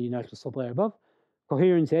what's in the inertial sublayer above,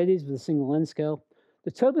 coherent eddies with a single length scale.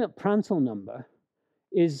 The turbulent Prandtl number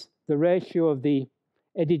is the ratio of the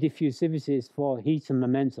eddy diffusivities for heat and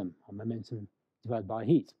momentum, or momentum divided by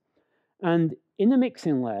heat. And in the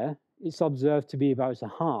mixing layer, it's observed to be about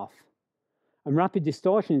a half. And rapid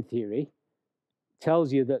distortion theory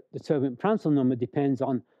tells you that the turbulent Prandtl number depends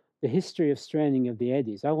on the history of straining of the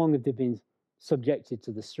eddies. How long have they been subjected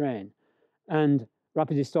to the strain. And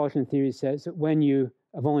rapid distortion theory says that when you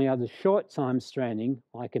have only had a short time straining,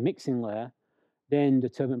 like a mixing layer, then the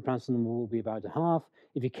turbulent Prandtl number will be about 1/2.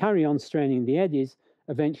 If you carry on straining the eddies,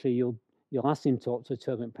 eventually you'll asymptote to a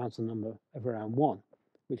turbulent Prandtl number of around 1,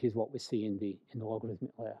 which is what we see in the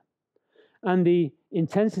logarithmic layer. And the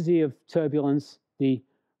intensity of turbulence, the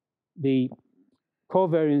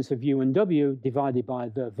covariance of U and W divided by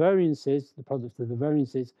the variances, the product of the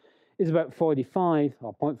variances, is about 45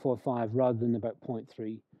 or 0.45 rather than about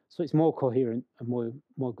 0.3. So it's more coherent and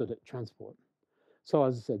more good at transport. So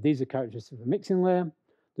as I said, these are characteristics of a mixing layer.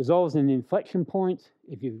 There's always an inflection point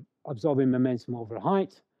if you're absorbing momentum over a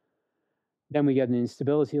height. Then we get an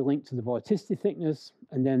instability linked to the vorticity thickness,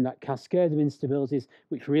 and then that cascade of instabilities,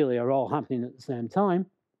 which really are all happening at the same time,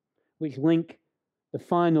 which link the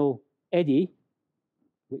final eddy,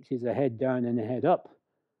 which is a head down and a head up,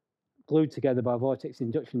 glued together by vortex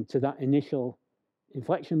induction to that initial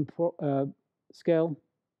inflection scale.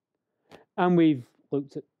 And we've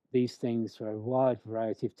looked at these things for a wide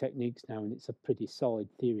variety of techniques now, and it's a pretty solid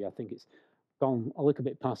theory. I think it's gone a little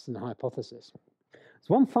bit past the hypothesis. There's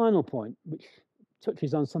one final point, which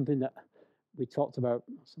touches on something that we talked about,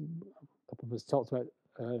 a couple of us talked about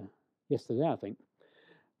yesterday, I think.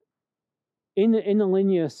 In a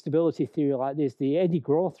linear stability theory like this, the eddy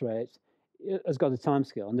growth rate has got a time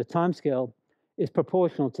scale, and the time scale is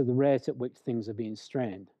proportional to the rate at which things are being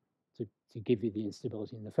strained to give you the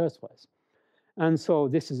instability in the first place. And so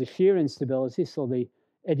this is a shear instability, so the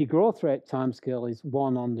eddy growth rate time scale is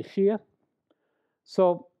 1 on the shear.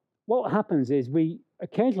 So what happens is we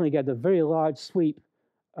occasionally get a very large sweep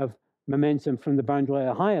of momentum from the boundary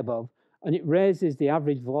layer high above, and it raises the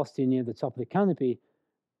average velocity near the top of the canopy,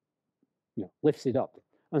 lifts it up.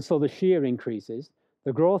 And so the shear increases.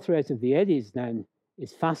 The growth rate of the eddies then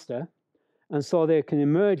is faster, and so they can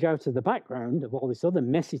emerge out of the background of all this other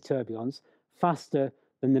messy turbulence faster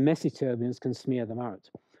than the messy turbulence can smear them out.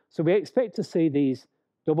 So we expect to see these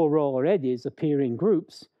double roller eddies appear in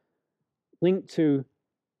groups linked to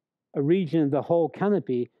a region of the whole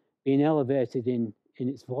canopy being elevated in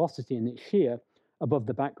its velocity and its shear above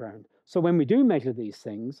the background. So when we do measure these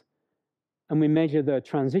things, and we measure the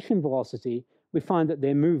transition velocity, we find that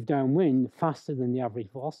they move downwind faster than the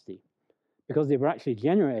average velocity, because they were actually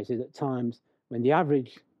generated at times when the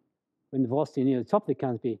velocity near the top of the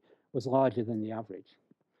canopy was larger than the average.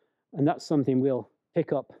 And that's something we'll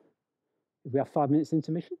pick up if we have 5 minutes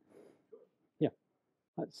intermission. Yeah,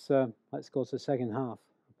 let's go to the second half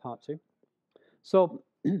of part 2. So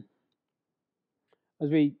as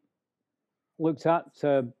we looked at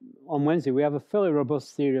on Wednesday, we have a fairly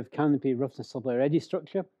robust theory of canopy roughness sublayer eddy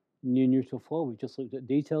structure, near neutral flow. We've just looked at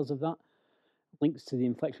details of that, links to the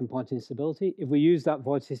inflection point instability. If we use that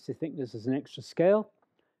vorticity thickness as an extra scale,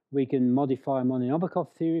 we can modify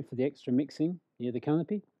Monod-Nabokov theory for the extra mixing near the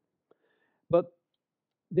canopy. But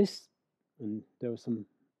this, and there was some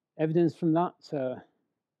evidence from that, I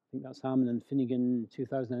think that's Harman and Finnigan in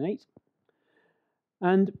 2008.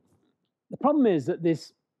 And the problem is that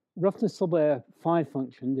this roughness sublayer phi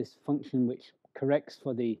function, this function which corrects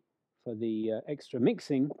for the extra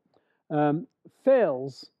mixing,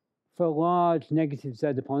 fails for large negative Z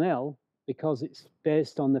upon L because it's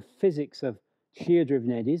based on the physics of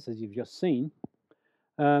shear-driven eddies, as you've just seen.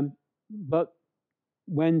 But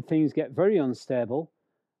when things get very unstable,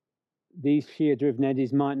 these shear-driven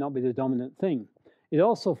eddies might not be the dominant thing. It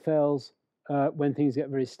also fails when things get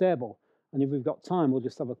very stable. And if we've got time, we'll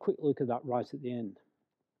just have a quick look at that right at the end.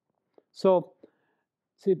 So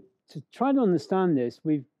to try to understand this,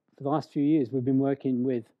 for the last few years, we've been working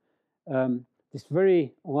with this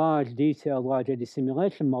very large, detailed large-eddy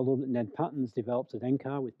simulation model that Ned Patton's developed at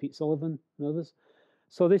NCAR with Pete Sullivan and others.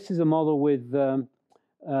 So this is a model with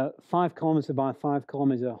 5 kilometer by 5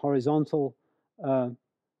 kilometer horizontal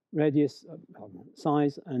radius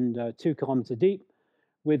size and 2 kilometer deep,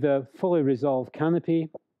 with a fully resolved canopy,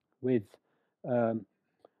 with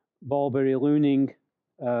ball ballooning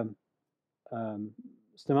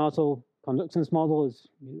stomatal conductance model, as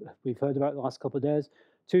we've heard about the last couple of days,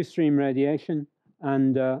 2-stream radiation,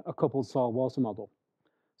 and a coupled soil water model.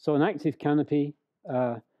 So an active canopy,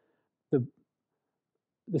 the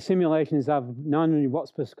simulations have 900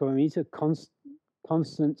 watts per square meter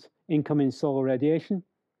constant incoming solar radiation,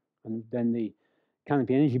 and then the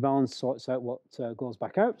canopy energy balance sorts out what goes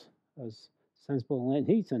back out as sensible latent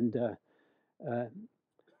heat, and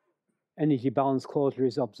energy balance closure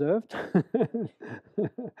is observed.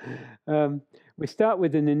 We start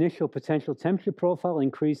with an initial potential temperature profile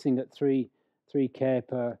increasing at 3 K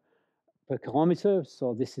per kilometer.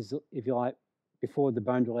 So this is, if you like, before the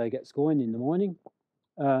boundary layer gets going in the morning.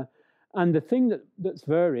 And the thing that's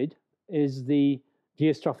varied is the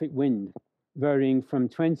geostrophic wind, varying from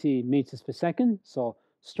 20 meters per second, so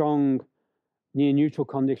strong near neutral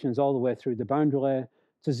conditions all the way through the boundary layer,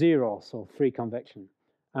 to 0, so free convection.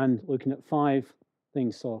 And looking at 5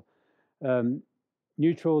 things, so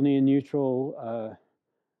neutral, near neutral,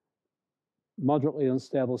 moderately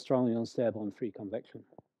unstable, strongly unstable, and free convection.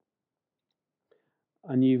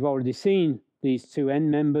 And you've already seen these two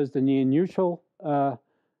end members, the near neutral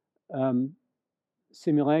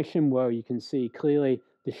simulation, where you can see clearly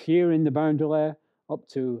the shear in the boundary layer up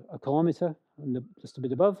to 1 kilometer and just a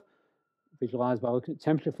bit above, visualized by looking at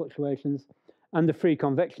temperature fluctuations, and the free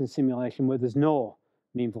convection simulation where there's no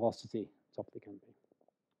mean velocity top of the canopy.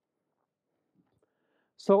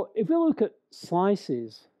 So if we look at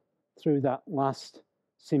slices through that last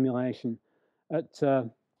simulation at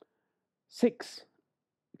 6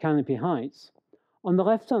 canopy heights, on the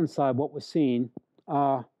left-hand side, what we're seeing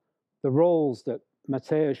are the rolls that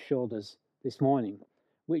Mateus showed us this morning,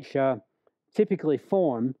 which typically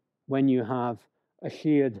form when you have a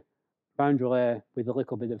sheared boundary layer with a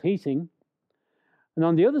little bit of heating. And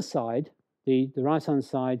on the other side, the right-hand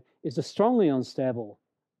side, is the strongly unstable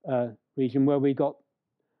region where we got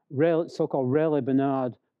so-called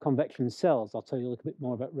Rayleigh-Bernard convection cells. I'll tell you a little bit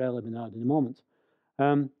more about Rayleigh-Bernard in a moment.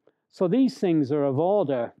 So these things are of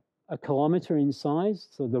order 1 kilometer in size.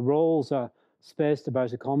 So the rolls are spaced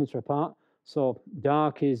about 1 kilometer apart. So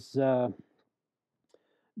dark is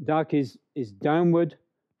downward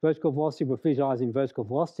vertical velocity. We're visualizing vertical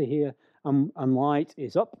velocity here, and light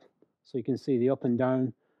is up. So you can see the up and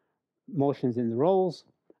down motions in the rolls.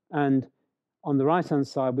 And on the right-hand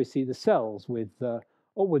side, we see the cells with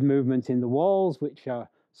upward movement in the walls, which are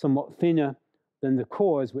somewhat thinner than the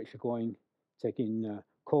cores, which are taking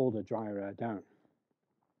colder, drier air down.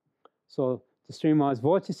 So the streamwise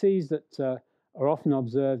vortices that are often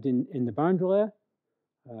observed in the boundary layer.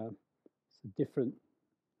 It's a different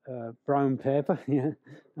brown paper, yeah,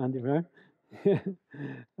 Andy Brown.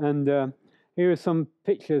 And here are some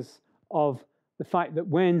pictures of the fact that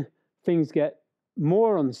when things get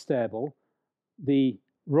more unstable, the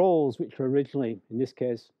rolls, which were originally, in this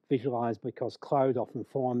case, visualized because cloud often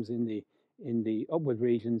forms in the upward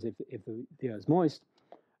regions if the air is moist,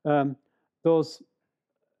 those,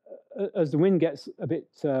 as the wind gets a bit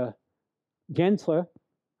gentler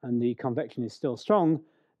and the convection is still strong,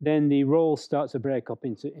 then the rolls start to break up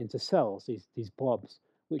into cells, these blobs,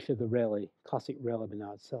 which are the classic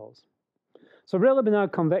Rayleigh-Bernard cells. So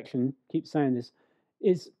Rayleigh-Bernard convection, keep saying this,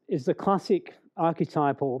 is the classic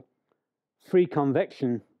archetypal free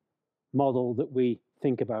convection model that we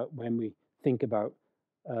think about when we think about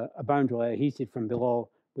a boundary layer heated from below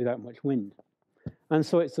without much wind. And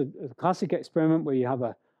so it's a classic experiment where you have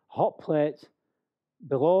a hot plate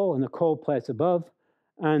below and a cold plate above,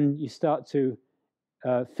 and you start to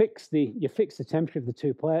fix the temperature of the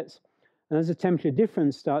two plates. And as the temperature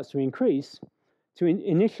difference starts to increase,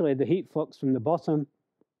 initially the heat flux from the bottom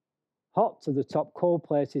hot to the top cold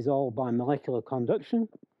plate is all by molecular conduction,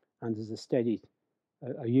 and there's a steady,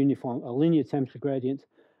 a uniform, a linear temperature gradient.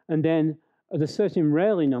 And then at a certain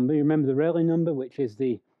Rayleigh number, you remember the Rayleigh number, which is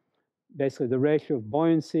basically the ratio of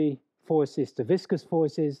buoyancy forces to viscous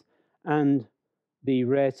forces and the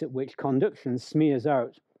rate at which conduction smears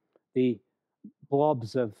out the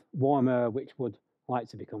blobs of warm air which would like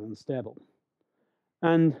to become unstable.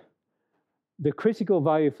 And the critical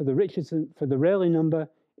value for the Rayleigh number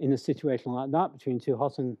in a situation like that, between a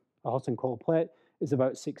hot and cold plate, is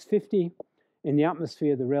about 650. In the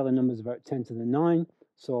atmosphere, the Rayleigh number is about 10 to the 9.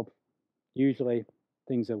 So usually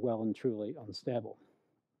things are well and truly unstable.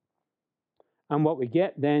 And what we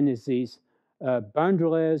get then is these boundary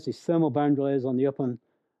layers, these thermal boundary layers on the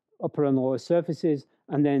upper and lower surfaces,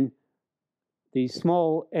 and then these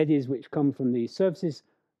small eddies which come from these surfaces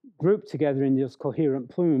grouped together in these coherent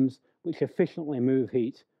plumes which efficiently move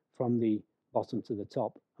heat from the bottom to the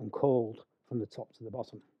top and cold from the top to the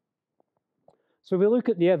bottom. So if we look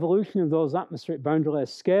at the evolution of those atmospheric boundary layer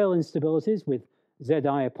scale instabilities with Zi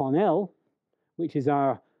upon L, which is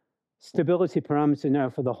our stability parameter now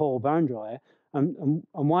for the whole boundary layer, and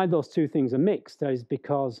why those two things are mixed is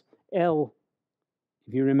because L,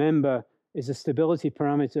 if you remember, is a stability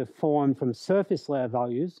parameter formed from surface layer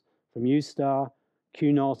values, from U star,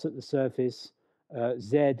 Q naught at the surface,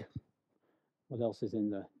 Z, what else is in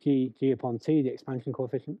there? G upon T, the expansion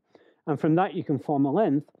coefficient. And from that you can form a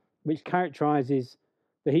length which characterizes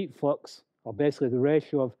the heat flux, or basically the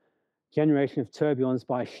ratio of generation of turbulence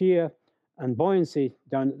by shear and buoyancy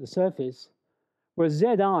down at the surface, whereas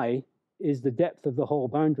Zi is the depth of the whole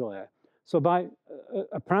boundary layer. So by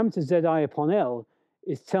a parameter Zi upon L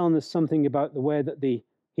is telling us something about the way that the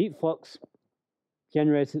heat flux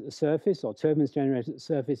generated at the surface, or turbulence generated at the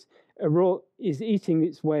surface, is eating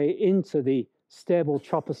its way into the stable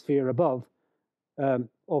troposphere above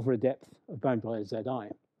over a depth of boundary layer Zi.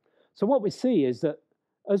 So what we see is that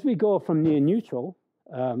as we go from near neutral,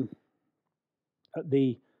 at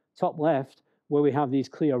the top left, where we have these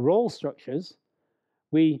clear roll structures,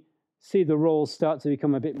 we see the rolls start to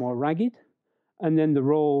become a bit more ragged, and then the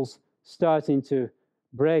rolls starting to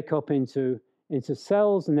break up into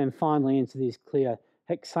cells, and then finally into these clear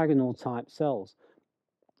hexagonal type cells.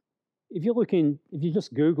 If you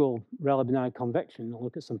just Google Rayleigh-Benard convection and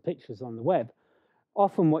look at some pictures on the web,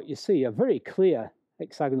 often what you see are very clear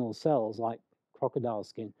hexagonal cells like crocodile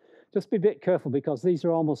skin. Just be a bit careful, because these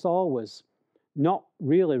are almost always not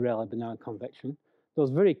really Rayleigh-Benard convection. Those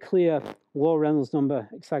very clear low Reynolds number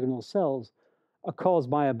hexagonal cells are caused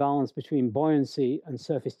by a balance between buoyancy and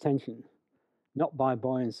surface tension, not by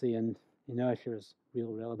buoyancy and inertia as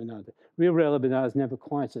real Rayleigh-Benard. Real Rayleigh-Benard is never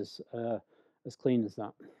quite as clean as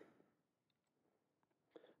that.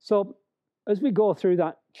 So as we go through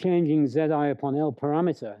that changing Zi upon L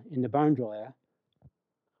parameter in the boundary layer,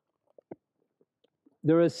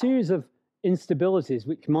 there are a series of instabilities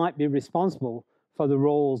which might be responsible for the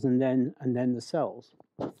rolls and then the cells.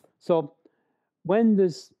 So when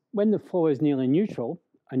the flow is nearly neutral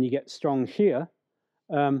and you get strong shear,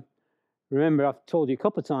 remember I've told you a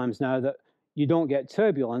couple of times now that you don't get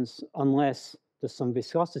turbulence unless there's some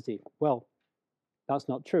viscosity. Well, that's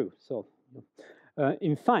not true. So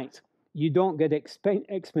in fact, you don't get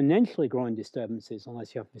exponentially growing disturbances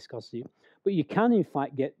unless you have viscosity, but you can in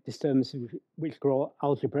fact get disturbances which grow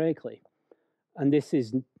algebraically. And this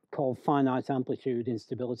is called finite amplitude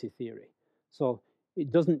instability theory. So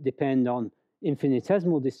it doesn't depend on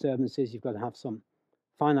infinitesimal disturbances. You've got to have some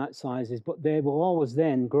finite sizes, but they will always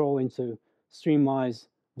then grow into streamwise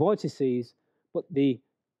vortices, but the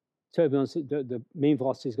turbulence, the mean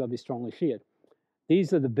velocity has got to be strongly sheared.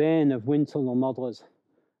 These are the bane of wind tunnel modelers'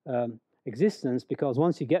 existence, because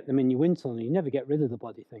once you get them in your wind tunnel, you never get rid of the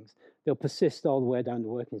bloody things. They'll persist all the way down the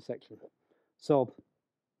working section. So,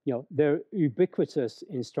 you know, they're ubiquitous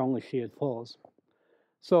in strongly sheared flows.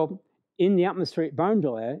 So in the atmospheric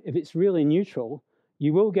boundary layer, if it's really neutral,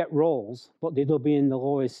 you will get rolls, but they'll be in the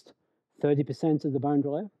lowest 30% of the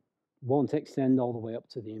boundary layer. Won't extend all the way up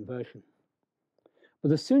to the inversion.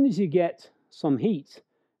 But as soon as you get some heat,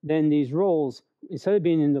 then these rolls, instead of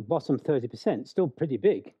being in the bottom 30%, still pretty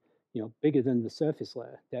big, you know, bigger than the surface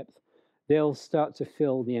layer depth, they'll start to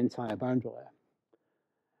fill the entire boundary layer.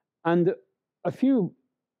 And a few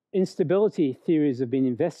instability theories have been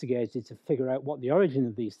investigated to figure out what the origin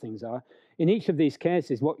of these things are. In each of these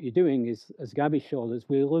cases, what you're doing is, as Gabby showed us,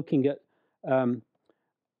 we're looking at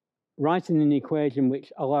writing an equation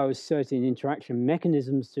which allows certain interaction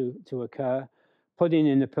mechanisms to occur, putting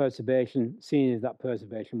in a perturbation, seeing if that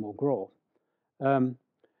perturbation will grow.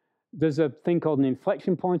 There's a thing called an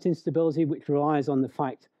inflection point instability, which relies on the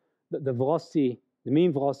fact that the velocity, the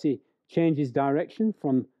mean velocity, changes direction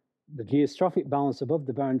from the geostrophic balance above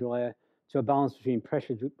the boundary layer to a balance between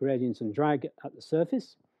pressure gradients and drag at the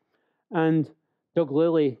surface. And Doug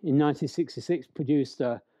Lilly in 1966 produced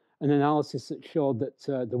an analysis that showed that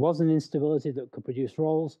there was an instability that could produce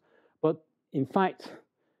rolls, but in fact,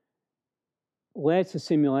 later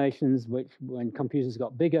simulations, which when computers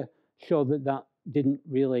got bigger, showed that that didn't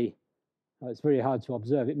really, it's very hard to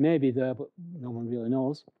observe. It may be there, but no one really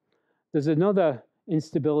knows. There's another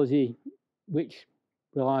instability which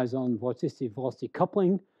relies on vorticity-velocity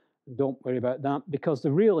coupling. Don't worry about that, because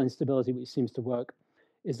the real instability which seems to work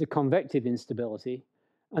is the convective instability,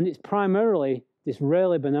 and it's primarily this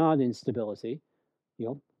Rayleigh-Benard instability, you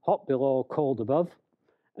know, hot below, cold above,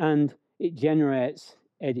 and it generates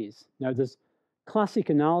eddies. Now, there's classic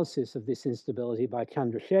analysis of this instability by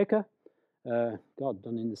Chandrasekhar, done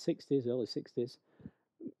in the 60s, early 60s.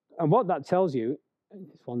 And what that tells you,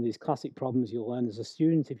 it's one of these classic problems you'll learn as a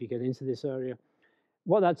student if you get into this area.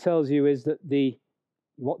 What that tells you is that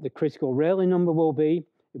what the critical Rayleigh number will be.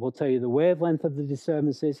 It will tell you the wavelength of the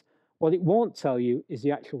disturbances. What it won't tell you is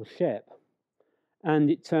the actual shape. And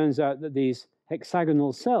it turns out that these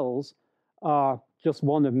hexagonal cells are just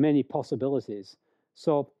one of many possibilities.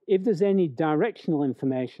 So if there's any directional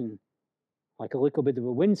information, like a little bit of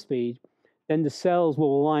a wind speed, then the cells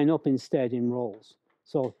will line up instead in rolls.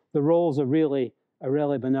 So the rolls are really a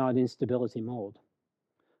Rayleigh-Benard instability mode.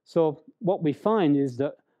 So what we find is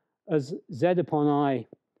that as Z upon I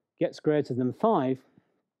gets greater than 5,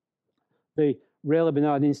 the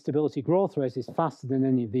Rayleigh-Benard instability growth rate is faster than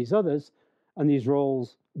any of these others, and these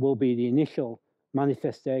rolls will be the initial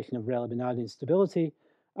manifestation of Rayleigh-Benard instability.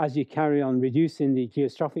 As you carry on reducing the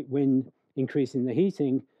geostrophic wind, increasing the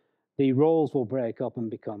heating, the rolls will break up and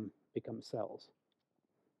become cells.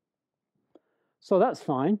 So that's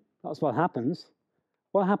fine. That's what happens.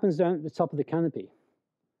 What happens down at the top of the canopy?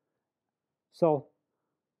 So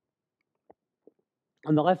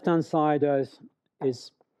on the left-hand side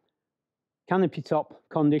is canopy top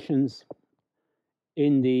conditions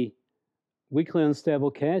in the weakly unstable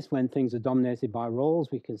case when things are dominated by rolls.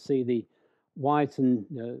 We can see the white and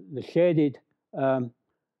the shaded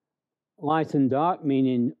light and dark,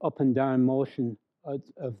 meaning up and down motion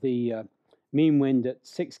of the mean wind at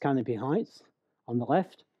 6 canopy heights on the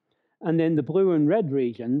left. And then the blue and red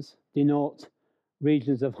regions denote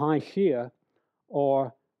regions of high shear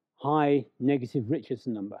or high negative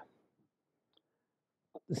Richardson number.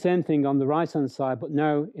 The same thing on the right-hand side, but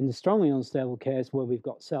now in the strongly unstable case where we've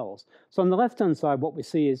got cells. So on the left-hand side, what we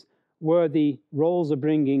see is where the rolls are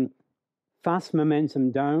bringing fast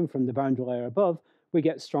momentum down from the boundary layer above, we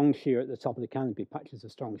get strong shear at the top of the canopy, patches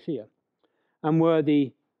of strong shear. And where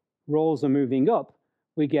the rolls are moving up,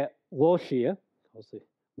 we get low shear, because the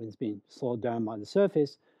wind's being slowed down by the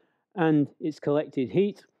surface, and it's collected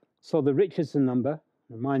heat. So the Richardson number,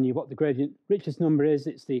 remind you what the gradient Richardson number is,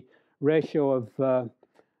 it's the ratio of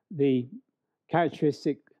the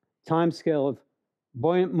characteristic timescale of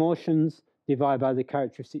buoyant motions divided by the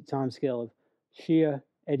characteristic timescale of shear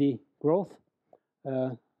eddy growth.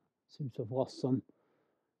 Seems to have lost some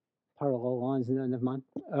parallel lines in there, never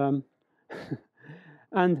mind.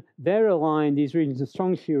 And they're aligned, these regions of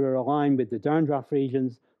strong shear are aligned with the downdraft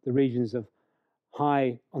regions, the regions of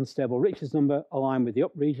high unstable Richardson number aligned with the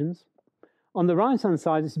up regions. On the right-hand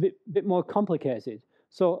side, it's a bit more complicated.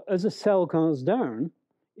 So as a cell goes down,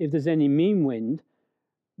 if there's any mean wind,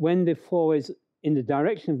 when the flow is in the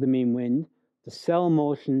direction of the mean wind, the cell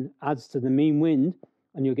motion adds to the mean wind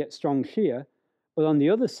and you'll get strong shear. But on the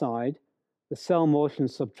other side, the cell motion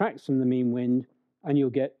subtracts from the mean wind and you'll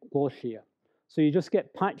get low shear. So you just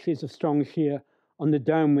get patches of strong shear on the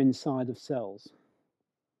downwind side of cells.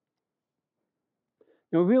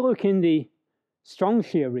 Now, if we look in the strong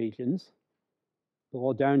shear regions,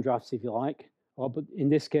 below downdrafts if you like, or but in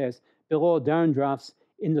this case, below downdrafts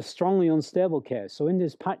in the strongly unstable case. So in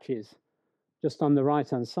these patches, just on the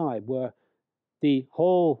right-hand side, where the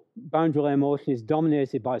whole boundary layer motion is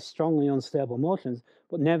dominated by strongly unstable motions,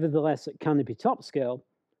 but nevertheless at canopy top scale,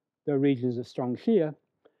 there are regions of strong shear.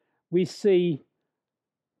 We see,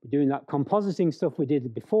 doing that compositing stuff we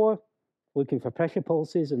did before, looking for pressure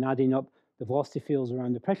pulses and adding up the velocity fields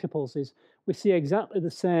around the pressure pulses, we see exactly the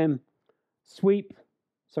same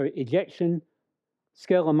ejection,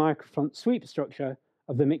 scalar microfront sweep structure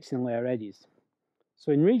of the mixing layer eddies.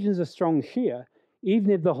 So in regions of strong shear, even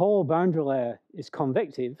if the whole boundary layer is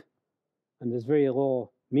convective and there's very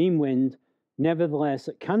low mean wind, nevertheless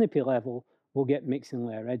at canopy level, we'll get mixing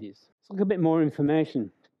layer eddies. Let's look at a bit more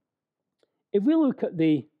information. If we look at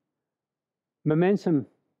the momentum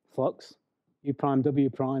flux, U prime, W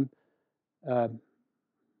prime,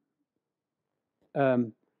 and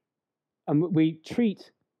we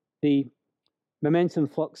treat the momentum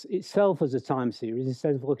flux itself as a time series,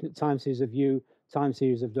 instead of looking at time series of U, time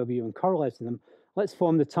series of W, and correlating them, let's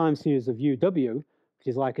form the time series of UW, which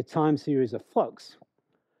is like a time series of flux,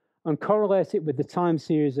 and correlate it with the time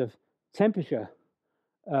series of temperature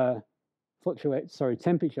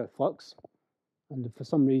temperature flux. And for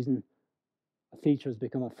some reason, a feature has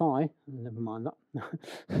become a phi. Never mind that.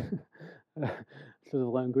 Should have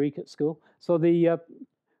learned Greek at school. So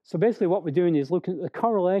so basically what we're doing is looking at the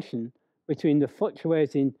correlation between the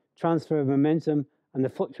fluctuating transfer of momentum and the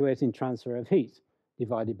fluctuating transfer of heat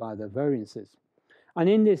divided by the variances. And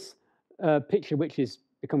in this picture, which has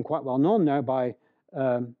become quite well known now by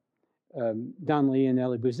Dan Lee and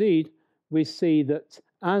Elie Bouzid, we see that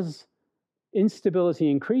as instability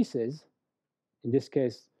increases, in this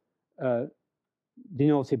case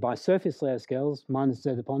denoted by surface layer scales, minus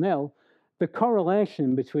Z upon L, the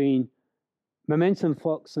correlation between momentum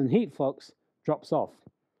flux and heat flux drops off.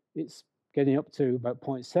 It's getting up to about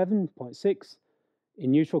 0.7, 0.6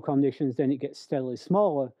 in neutral conditions, then it gets steadily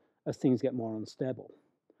smaller as things get more unstable.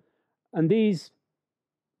 And these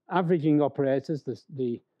averaging operators,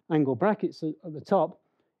 the angle brackets at the top,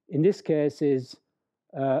 in this case is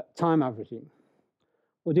time averaging.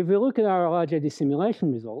 But if we look at our large-eddy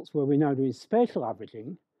simulation results, where we're now doing spatial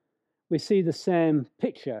averaging, we see the same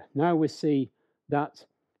picture. Now we see that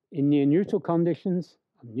in near neutral conditions,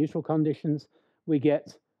 we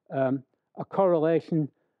get a correlation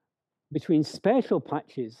between spatial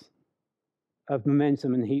patches of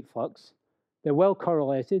momentum and heat flux. They're well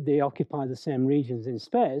correlated, they occupy the same regions in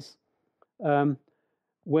space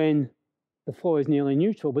when the flow is nearly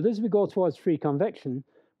neutral. But as we go towards free convection,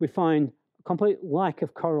 we find complete lack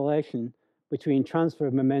of correlation between transfer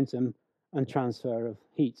of momentum and transfer of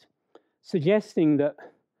heat, suggesting that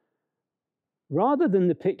rather than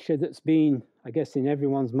the picture that's been, I guess, in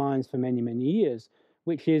everyone's minds for many, many years,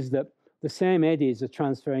 which is that the same eddies are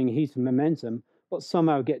transferring heat and momentum, but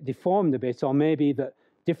somehow get deformed a bit, or maybe that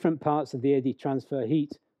different parts of the eddy transfer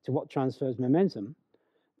heat to what transfers momentum.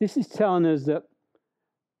 This is telling us that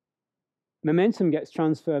momentum gets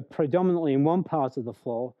transferred predominantly in one part of the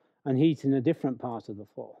flow and heat in a different part of the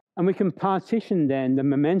flow. And we can partition then the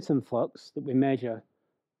momentum flux that we measure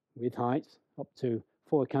with heights up to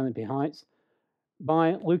 4 canopy heights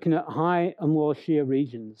by looking at high and low shear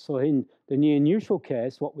regions. So in the near neutral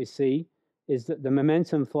case, what we see is that the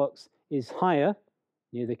momentum flux is higher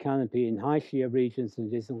near the canopy in high shear regions than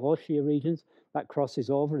it is in low shear regions. That crosses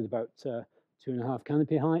over at about 2.5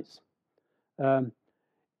 canopy heights.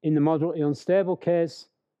 In the moderately unstable case,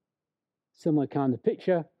 similar kind of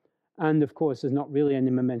picture. And of course, there's not really any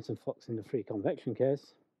momentum flux in the free convection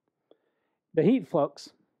case. The heat flux,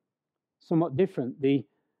 somewhat different. In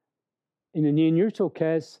the near neutral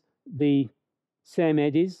case, the same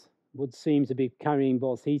eddies would seem to be carrying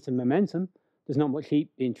both heat and momentum. There's not much heat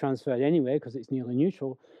being transferred anyway because it's nearly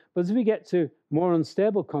neutral. But as we get to more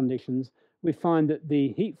unstable conditions, we find that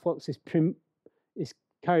the heat flux is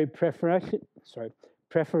carried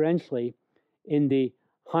preferentially in the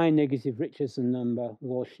high negative Richardson number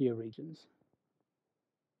low shear regions.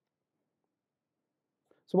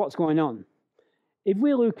 So what's going on? If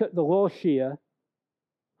we look at the low shear,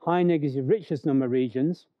 high negative Richardson number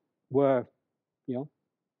regions, where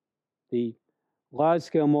the large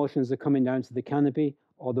scale motions are coming down to the canopy,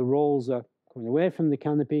 or the rolls are coming away from the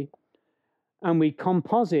canopy, and we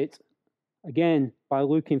composite again by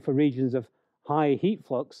looking for regions of high heat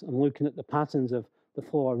flux and looking at the patterns of the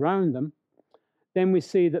flow around them, then we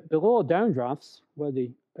see that below downdrafts, where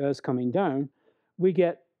the air's coming down, we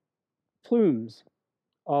get plumes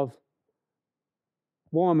of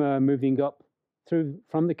warm air moving up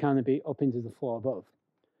from the canopy up into the flow above.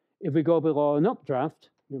 If we go below an updraft,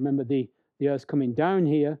 remember the air's coming down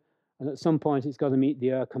here, and at some point it's got to meet the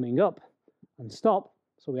air coming up and stop.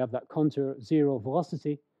 So we have that contour at 0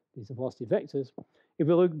 velocity. These are velocity vectors. If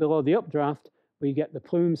we look below the updraft, we get the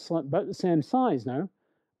plumes about the same size now,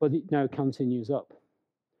 but it now continues up.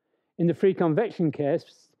 In the free convection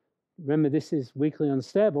case, remember this is weakly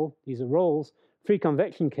unstable, these are rolls. Free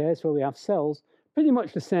convection case where we have cells, pretty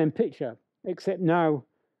much the same picture, except now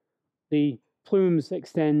the plumes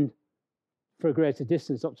extend for a greater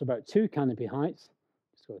distance up to about 2 canopy heights.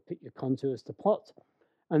 So pick your contours to plot.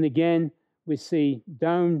 And again, we see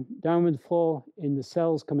downward flow in the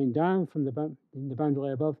cells coming down from the boundary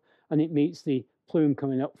layer above, and it meets the plume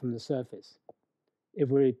coming up from the surface. If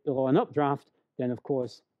we're below an updraft, then of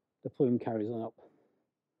course the plume carries on up.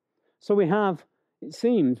 So we have, it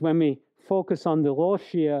seems, when we focus on the low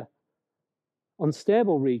shear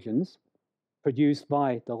unstable regions produced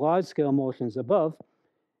by the large scale motions above,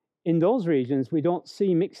 in those regions we don't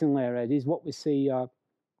see mixing layer eddies. What we see are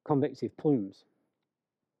convective plumes.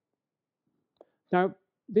 Now,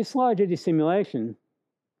 this large eddy simulation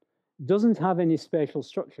doesn't have any spatial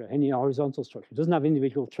structure, any horizontal structure. It doesn't have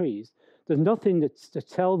individual trees. There's nothing to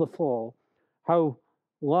tell the flow how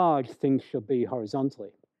large things should be horizontally.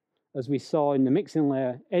 As we saw in the mixing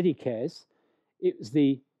layer eddy case, it was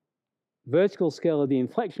the vertical scale of the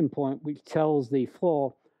inflection point which tells the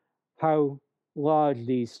flow how large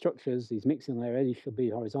these structures, these mixing layer eddies, should be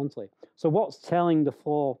horizontally. So what's telling the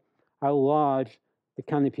flow how large the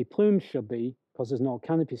canopy plumes should be, because there's no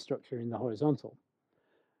canopy structure in the horizontal?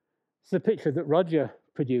 It's a picture that Roger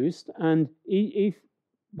produced, and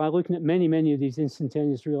by looking at many of these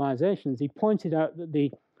instantaneous realizations, he pointed out that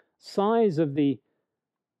the size of the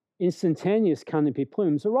instantaneous canopy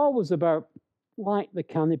plumes are always about like the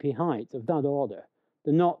canopy height, of that order.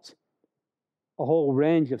 They're not a whole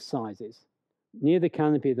range of sizes. Near the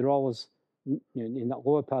canopy, they're always, in that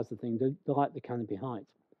lower part of the thing, they're like the canopy height.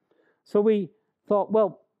 So we thought,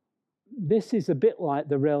 well, this is a bit like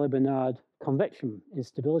the Rayleigh-Bernard convection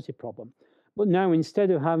instability problem. But now,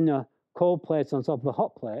 instead of having a cold plate on top of a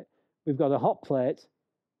hot plate, we've got a hot plate,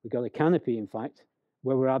 we've got a canopy, in fact,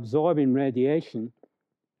 where we're absorbing radiation,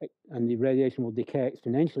 and the radiation will decay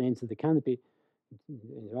exponentially into the canopy,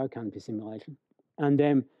 into our canopy simulation. And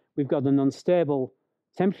then we've got an unstable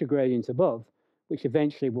temperature gradient above, which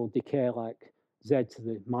eventually will decay like Z to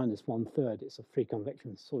the -1/3. It's a free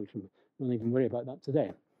convection solution. We don't even worry about that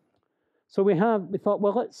today. So we thought,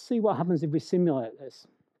 well, let's see what happens if we simulate this.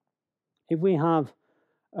 If we have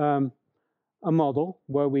a model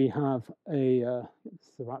where we have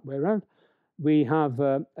it's the right way around, we have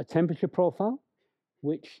a temperature profile,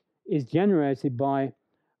 which is generated by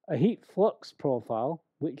a heat flux profile,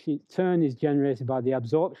 which in turn is generated by the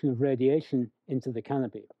absorption of radiation into the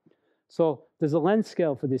canopy. So there's a length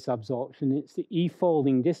scale for this absorption. It's the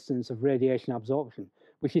E-folding distance of radiation absorption,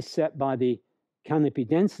 which is set by the canopy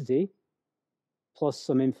density, plus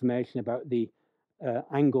some information about the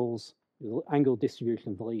angle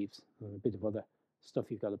distribution of the leaves, and a bit of other stuff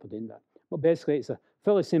you've got to put in there. But basically, it's a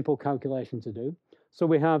fairly simple calculation to do. So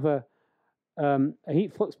we have a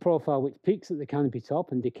heat flux profile which peaks at the canopy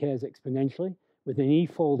top and decays exponentially with an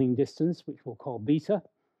E-folding distance, which we'll call beta,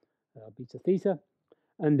 beta theta,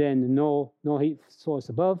 and then no heat source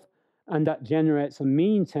above, and that generates a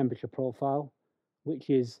mean temperature profile, which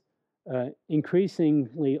is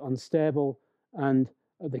increasingly unstable, and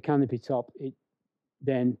at the canopy top, it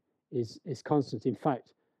then is constant. In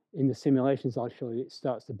fact, in the simulations I'll show you, it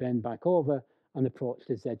starts to bend back over and approach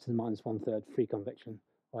the z to the minus 1/3 free convection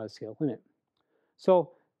large-scale limit.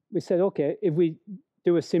 So we said, okay, if we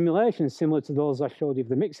do a simulation similar to those I showed you of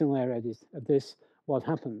the mixing layer eddies of this, what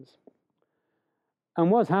happens? And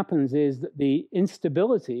what happens is that the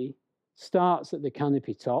instability starts at the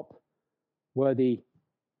canopy top, where the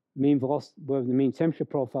mean velocity, where the mean temperature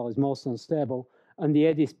profile is most unstable, and the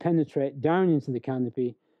eddies penetrate down into the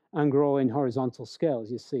canopy and grow in horizontal scale,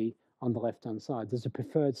 as you see on the left-hand side. There's a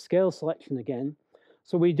preferred scale selection again.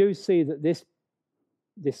 So we do see that this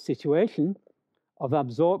situation of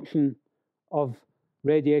absorption of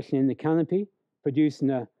radiation in the canopy, producing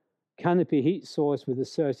a canopy heat source with a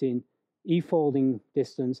certain E-folding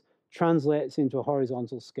distance, translates into a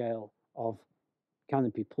horizontal scale of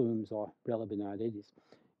canopy plumes or Rayleigh-Bénard eddies.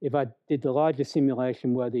 If I did the larger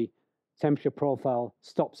simulation where the temperature profile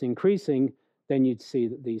stops increasing, then you'd see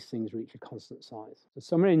that these things reach a constant size. So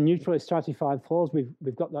somewhere in neutrally stratified flows,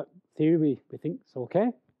 we've got that theory we think it's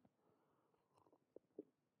okay.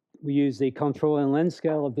 We use the control and length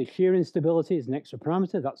scale of the shear instability as an extra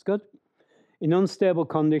parameter. That's good. In unstable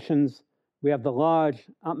conditions, we have the large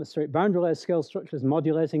atmospheric boundary layer scale structures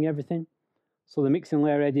modulating everything. So the mixing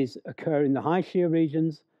layer eddies occur in the high shear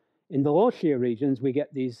regions. In the low shear regions, we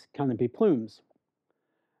get these canopy plumes.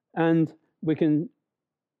 And we can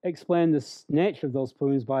explain the nature of those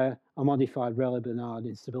plumes by a modified Rayleigh-Bénard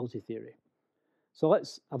instability theory. So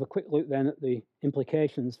let's have a quick look then at the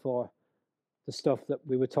implications for the stuff that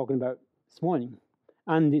we were talking about this morning.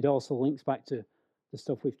 And it also links back to the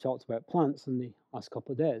stuff we've talked about plants in the last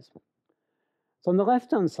couple of days. So on the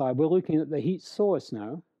left-hand side, we're looking at the heat source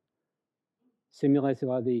now, simulated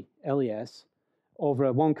by the LES, over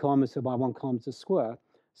a 1 kilometer by 1 kilometer square,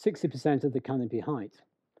 60% of the canopy height.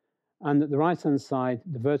 And at the right-hand side,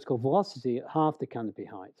 the vertical velocity at half the canopy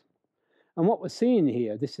height. And what we're seeing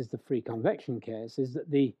here, this is the free convection case, is that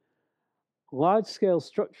the large-scale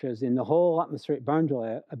structures in the whole atmospheric boundary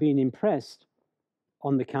layer are being impressed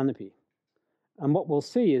on the canopy. And what we'll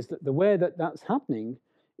see is that the way that that's happening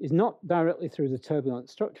is not directly through the turbulent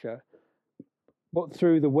structure, but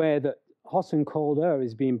through the way that hot and cold air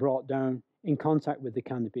is being brought down in contact with the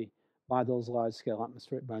canopy by those large-scale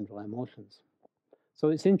atmospheric boundary layer motions. So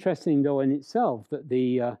it's interesting, though, in itself that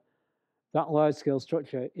that large-scale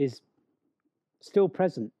structure is still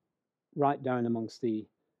present right down amongst the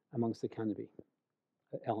canopy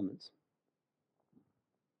elements.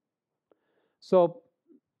 So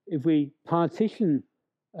if we partition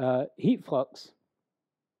heat flux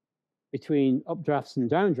between updrafts and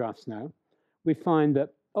downdrafts now, we find that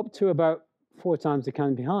up to about 4 times the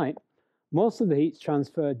canopy height, most of the heat's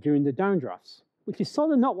transferred during the downdrafts, which is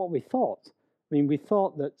sort of not what we thought. I mean, we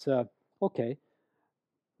thought that, okay,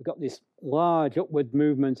 we've got this large upward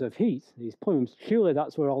movement of heat, these plumes, surely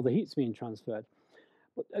that's where all the heat's being transferred.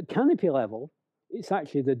 But at canopy level, it's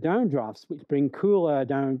actually the downdrafts which bring cool air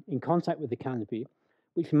down in contact with the canopy,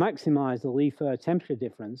 which maximize the leaf-air temperature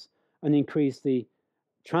difference and increase the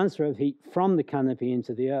transfer of heat from the canopy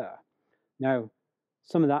into the air. Now,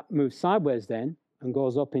 some of that moves sideways then and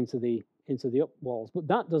goes up into the up walls, but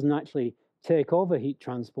that doesn't actually take over heat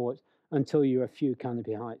transport until you're a few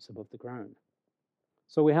canopy heights above the ground.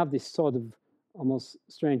 So we have this sort of almost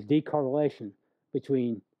strange decorrelation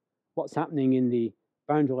between what's happening in the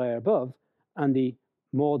boundary layer above and the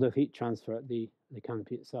mode of heat transfer at the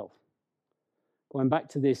canopy itself. Going back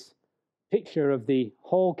to this picture of the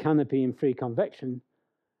whole canopy in free convection,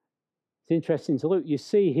 it's interesting to look. You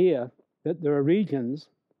see here that there are regions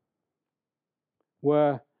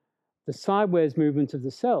where the sideways movement of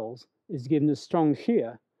the cells is given a strong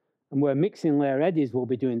shear, and where mixing layer eddies will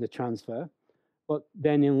be doing the transfer. But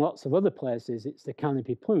then in lots of other places, it's the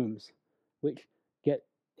canopy plumes, which get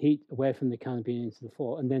heat away from the canopy and into the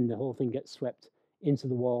floor, and then the whole thing gets swept into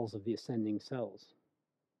the walls of the ascending cells.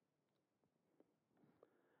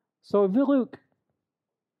 So if we look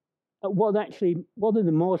at what are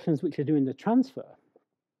the motions which are doing the transfer,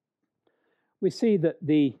 we see that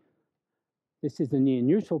this is the near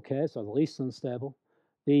neutral case, or the least unstable.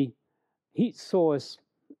 The heat source,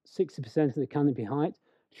 60% of the canopy height,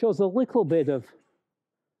 shows a little bit of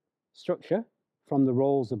structure from the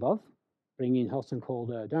rolls above, bringing hot and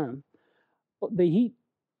cold air down. But the heat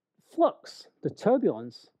flux, the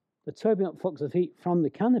turbulent flux of heat from the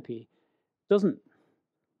canopy doesn't.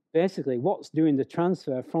 Basically, what's doing the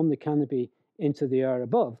transfer from the canopy into the air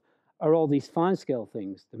above are all these fine scale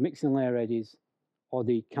things, the mixing layer eddies or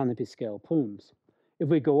the canopy scale plumes. If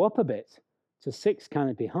we go up a bit to 6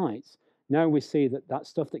 canopy heights, now we see that that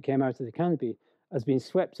stuff that came out of the canopy has been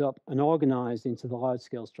swept up and organized into the large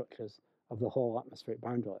scale structures of the whole atmospheric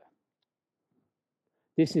boundary layer.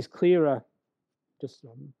 This is clearer, just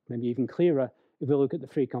maybe even clearer, if we look at the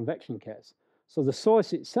free convection case. So the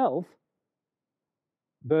source itself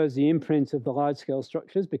bears the imprint of the large scale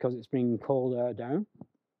structures because it's bringing cold air down,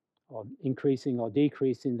 or increasing or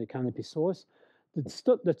decreasing the canopy source.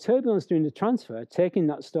 The turbulence doing the transfer, taking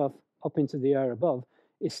that stuff up into the air above,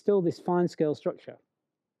 is still this fine scale structure,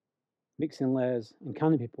 mixing layers and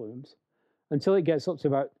canopy plumes, until it gets up to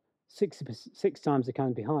about 6 times the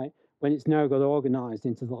canopy height, when it's now got organized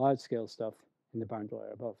into the large scale stuff in the boundary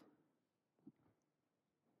layer above.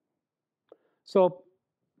 So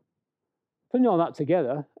putting all that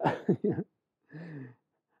together, I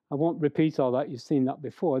won't repeat all that, you've seen that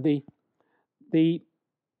before. The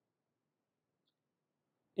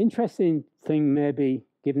interesting thing maybe,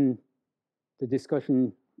 given the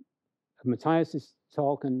discussion of Matthias's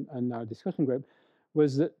talk and our discussion group,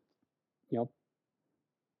 was that,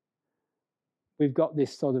 we've got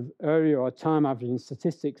this sort of area or time averaging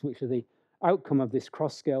statistics, which are the outcome of this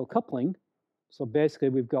cross-scale coupling. So basically,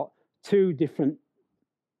 we've got 2 different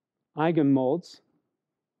eigenmodes,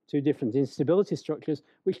 2 different instability structures,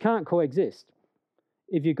 which can't coexist.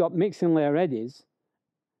 If you've got mixing layer eddies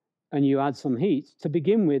and you add some heat, to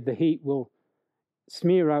begin with, the heat will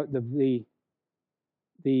smear out the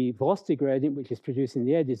velocity gradient, which is producing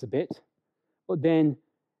the eddies a bit. But then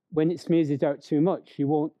when it smears it out too much, you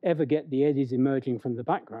won't ever get the eddies emerging from the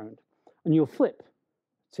background, and you'll flip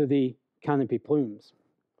to the canopy plumes.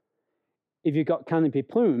 If you've got canopy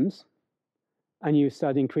plumes and you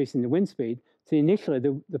start increasing the wind speed, so initially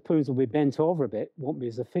the plumes will be bent over a bit, won't be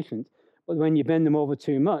as efficient, but when you bend them over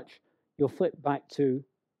too much, you'll flip back to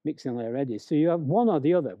mixing layer eddies. So you have one or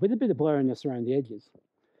the other, with a bit of blurriness around the edges.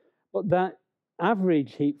 But that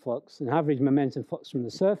average heat flux and average momentum flux from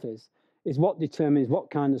the surface is what determines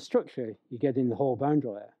what kind of structure you get in the whole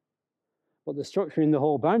boundary layer. But the structure in the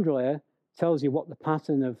whole boundary layer tells you what the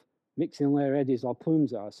pattern of mixing layer eddies or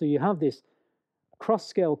plumes are. So you have this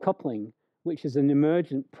cross-scale coupling, which is an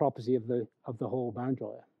emergent property of the whole boundary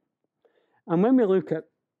layer. And when we look at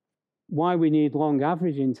why we need long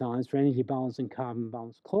averaging times for energy balance and carbon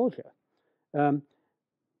balance closure, the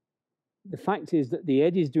fact is that the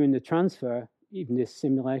eddies doing the transfer, even this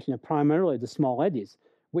simulation, are primarily the small eddies,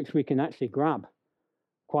 which we can actually grab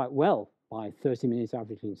quite well by 30 minutes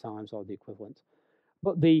averaging times or the equivalent.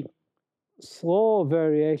 But the slow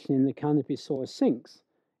variation in the canopy source sinks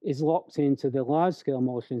is locked into the large-scale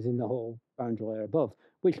motions in the whole boundary layer above,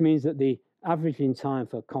 which means that the averaging time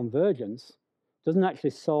for convergence doesn't actually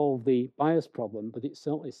solve the bias problem, but it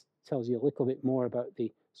certainly tells you a little bit more about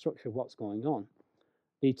the structure of what's going on.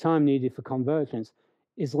 The time needed for convergence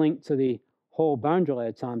is linked to the whole boundary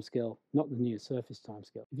layer timescale, not the near surface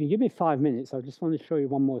timescale. If you give me 5 minutes, I just want to show you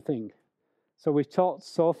one more thing. So we've talked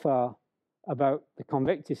so far about the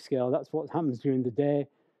convective scale. That's what happens during the day.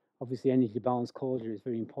 Obviously, energy balance closure is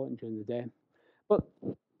very important during the day. But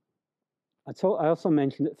I also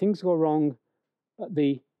mentioned that things go wrong at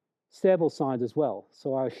the stable side as well.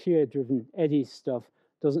 So our shear-driven eddy stuff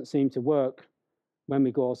doesn't seem to work when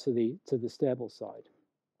we go to the stable side.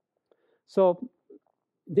 So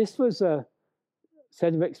this was a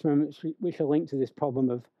set of experiments which are linked to this problem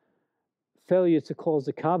of failure to close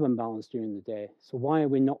the carbon balance during the day. So why are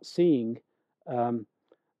we not seeing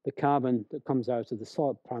the carbon that comes out of the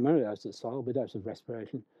soil, primarily out of the soil, but out of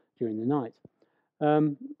respiration during the night?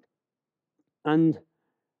 And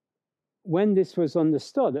when this was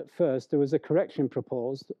understood at first, there was a correction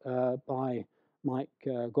proposed by Mike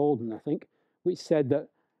Golden, I think, which said that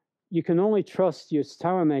you can only trust your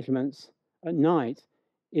tower measurements at night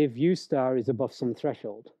if U star is above some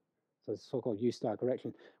threshold. So it's so-called U star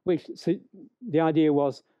correction, so the idea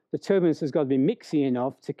was the turbulence has got to be mixy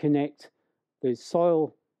enough to connect the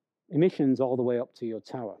soil emissions all the way up to your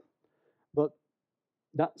tower. But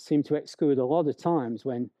that seemed to exclude a lot of times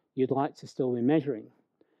when you'd like to still be measuring.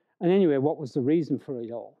 And anyway, what was the reason for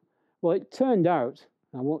it all? Well, it turned out,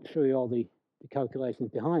 I won't show you all the calculations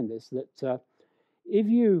behind this, that if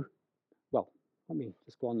you, well, let me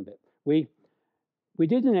just go on a bit. We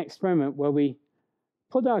did an experiment where we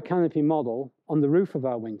put our canopy model on the roof of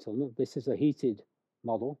our wind tunnel. This is a heated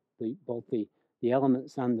model. Both the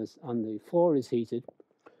elements and the floor is heated.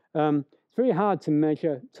 It's very hard to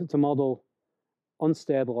measure, to model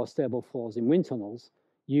unstable or stable floors in wind tunnels.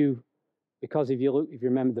 Because if you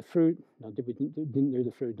remember the Froude, no, we didn't do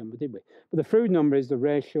the Froude number, did we? But the Froude number is the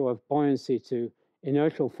ratio of buoyancy to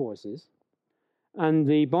inertial forces. And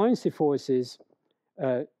the buoyancy forces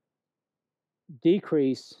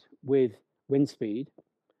decrease with wind speed.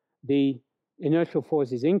 The inertial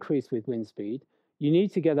forces increase with wind speed. You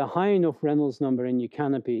need to get a high enough Reynolds number in your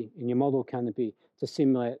canopy, in your model canopy, to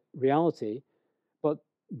simulate reality. But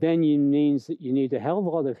then it means that you need a hell of a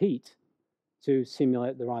lot of heat to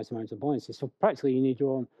simulate the right amount of buoyancy. So practically you need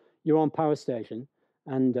your own power station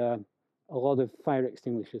and a lot of fire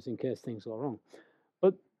extinguishers in case things go wrong.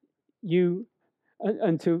 But to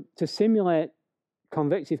simulate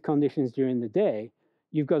convective conditions during the day,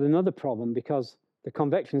 you've got another problem because the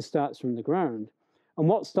convection starts from the ground. And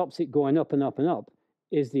what stops it going up and up and up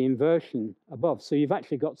is the inversion above. So you've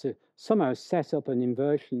actually got to somehow set up an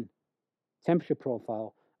inversion temperature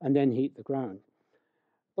profile and then heat the ground.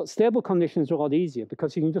 But stable conditions are a lot easier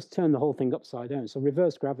because you can just turn the whole thing upside down. So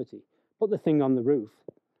reverse gravity, put the thing on the roof,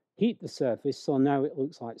 heat the surface, so now it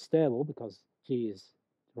looks like stable because G is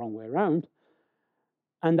the wrong way around.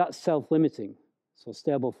 And that's self-limiting. So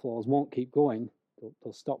stable floors won't keep going.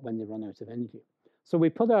 They'll stop when they run out of energy. So we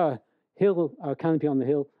put our canopy on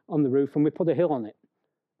the roof, and we put a hill on it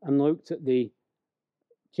and looked at the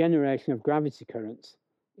generation of gravity currents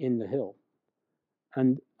in the hill.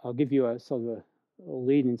 And I'll give you a sort of a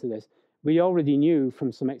lead into this. We already knew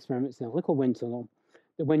from some experiments in a liquid wind tunnel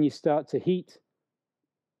that when you start to heat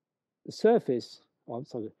the surface, or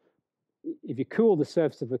sort of, if you cool the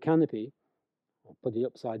surface of a canopy, or put it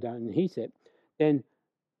upside down and heat it, then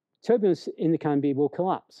turbulence in the canopy will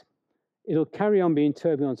collapse. It'll carry on being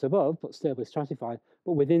turbulent above, but stably stratified,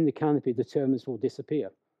 but within the canopy, the turbulence will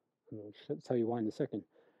disappear. I'll tell you why in a second.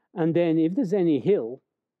 And then if there's any hill,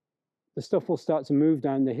 the stuff will start to move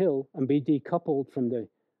down the hill and be decoupled from the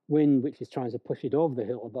wind, which is trying to push it over the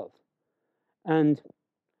hill above. And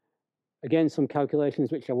again, some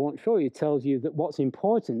calculations, which I won't show you, tells you that what's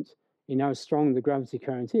important in how strong the gravity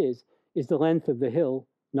current is the length of the hill,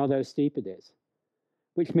 not how steep it is.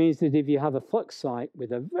 Which means that if you have a flux site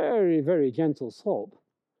with a very, very gentle slope,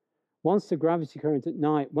 once the gravity current at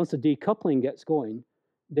night, once the decoupling gets going,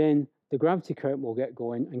 then the gravity current will get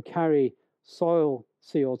going and carry soil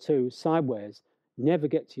CO2 sideways, never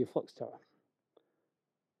get to your flux tower.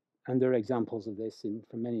 And there are examples of this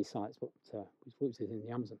from many sites, but we've looked at it in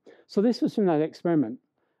the Amazon. So this was from that experiment.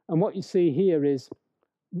 And what you see here is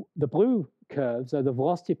the blue curves are the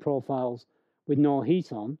velocity profiles with no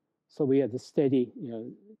heat on. So we had the steady,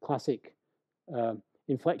 classic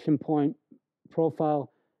inflection point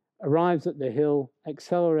profile, arrives at the hill,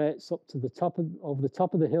 accelerates up to the top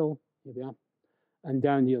of the hill, here we are, and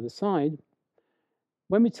down the other side.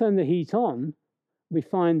 When we turn the heat on, we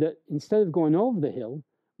find that instead of going over the hill,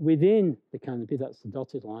 within the canopy, that's the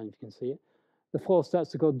dotted line, if you can see it, the flow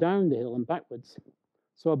starts to go down the hill and backwards.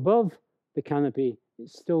 So above the canopy, it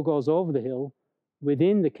still goes over the hill.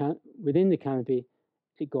 Within the canopy,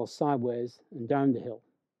 it goes sideways and down the hill.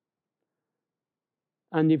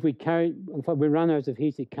 And if we ran out of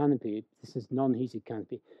heated canopy, this is non-heated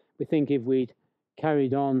canopy, we think if we'd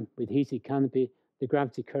carried on with heated canopy, the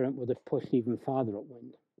gravity current would have pushed even farther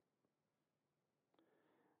upwind.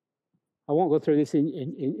 I won't go through this in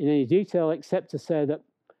any detail, except to say that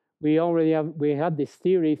we had this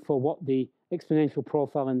theory for what the exponential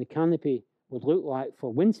profile in the canopy would look like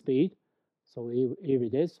for wind speed. So here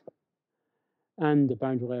it is, and the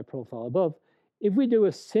boundary layer profile above. If we do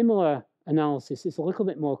a similar analysis, it's a little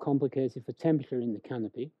bit more complicated for temperature in the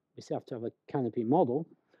canopy. We still have to have a canopy model,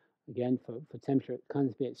 again, for temperature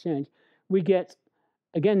canopy exchange. We get,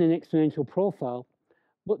 again, an exponential profile,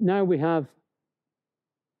 but now we have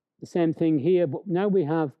the same thing here, but now we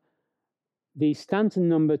have the Stanton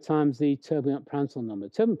number times the turbulent Prandtl number.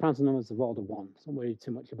 Turbulent Prandtl number is of order 1, so don't worry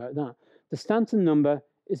too much about that. The Stanton number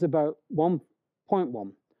is about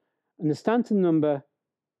 1.1, and the Stanton number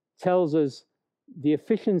tells us the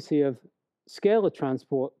efficiency of scalar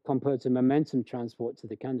transport compared to momentum transport to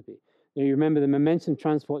the canopy. Now you remember the momentum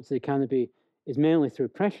transport to the canopy is mainly through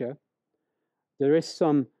pressure. There is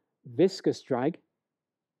some viscous drag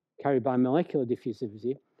carried by molecular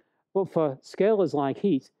diffusivity, but for scalars like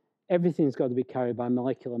heat, everything's got to be carried by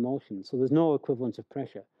molecular motion. So there's no equivalent of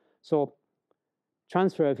pressure. So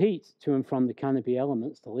transfer of heat to and from the canopy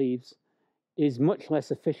elements, the leaves, is much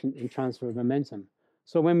less efficient in transfer of momentum.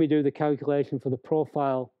 So when we do the calculation for the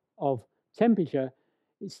profile of temperature,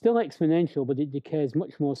 it's still exponential, but it decays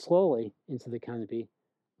much more slowly into the canopy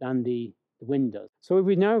than the wind does. So if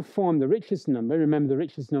we now form the Richardson number, remember the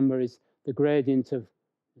Richardson number is the gradient of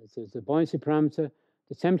the buoyancy parameter,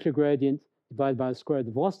 the temperature gradient divided by the square of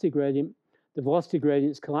the velocity gradient. The velocity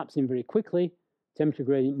gradient is collapsing very quickly, temperature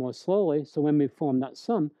gradient more slowly. So when we form that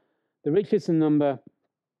sum, the Richardson number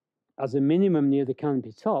as a minimum near the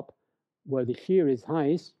canopy top, where the shear is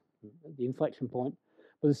highest, at the inflection point.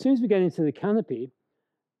 But as soon as we get into the canopy,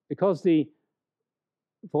 because the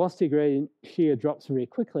velocity gradient shear drops very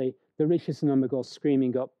quickly, the Richardson number goes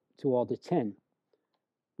screaming up to order 10,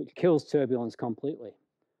 which kills turbulence completely.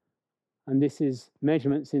 And this is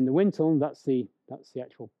measurements in the wind tunnel. That's the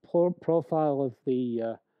actual profile of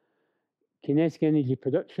the kinetic energy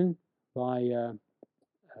production by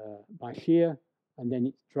shear, and then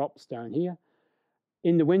it drops down here.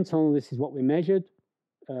 In the wind tunnel, this is what we measured.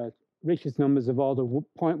 Richardson numbers of order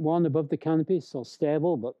 0.1 above the canopy, so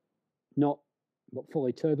stable, but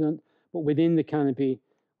fully turbulent, but within the canopy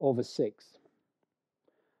over 6.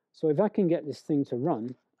 So if I can get this thing to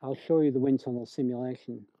run, I'll show you the wind tunnel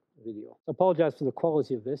simulation video. I apologize for the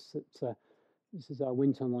quality of this. This is our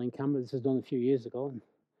wind tunnel in Canberra. This was done a few years ago.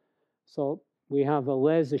 So we have a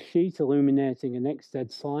laser sheet illuminating an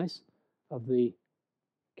X-dead slice of the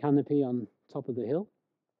canopy on top of the hill.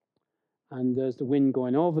 And there's the wind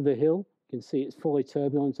going over the hill. You can see it's fully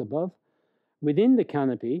turbulent above. Within the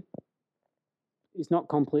canopy, it's not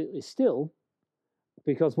completely still,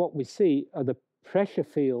 because what we see are the pressure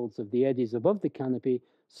fields of the eddies above the canopy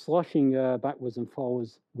sloshing air backwards and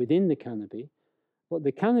forwards within the canopy. But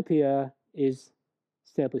the canopy air is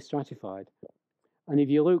stably stratified. And if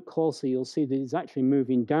you look closely, you'll see that it's actually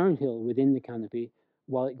moving downhill within the canopy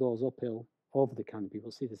while it goes uphill over the canopy.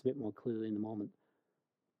 We'll see this a bit more clearly in a moment.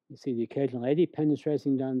 You see the occasional eddy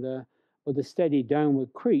penetrating down there, but the steady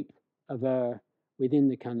downward creep of air within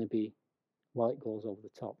the canopy while it goes over the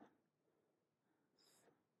top.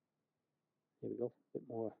 Here we go,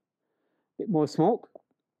 a bit more smoke.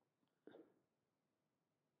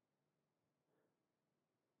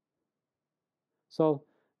 So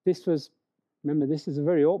this was, remember, this is a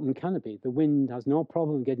very open canopy. The wind has no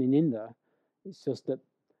problem getting in there. It's just that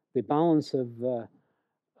the balance of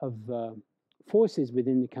forces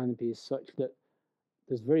within the canopy is such that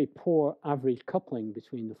there's very poor average coupling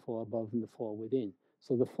between the flow above and the flow within.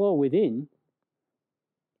 So the flow within,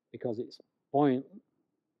 because it's buoyant,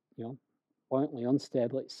 buoyantly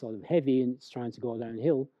unstable, it's sort of heavy and it's trying to go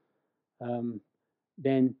downhill,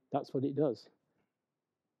 then that's what it does.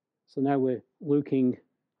 So now we're looking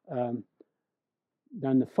down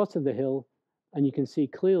the foot of the hill, and you can see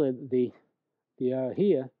clearly that the air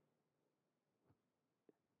here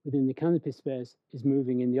within the canopy space is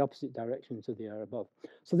moving in the opposite direction to the air above.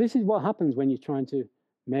 So this is what happens when you're trying to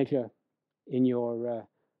measure in your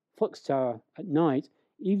flux tower at night.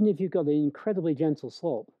 Even if you've got an incredibly gentle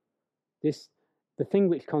slope, the thing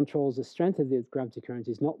which controls the strength of the gravity current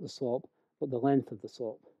is not the slope, but the length of the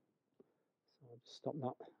slope. So I'll just stop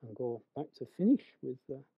that and go back to finish with,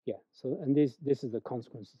 yeah, so, and this is the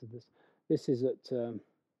consequences of this. This is at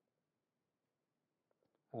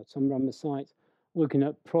Canberra site, looking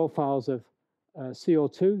at profiles of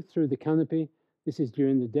CO2 through the canopy. This is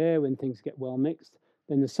during the day when things get well mixed.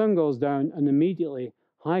 Then the sun goes down and immediately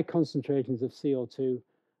high concentrations of CO2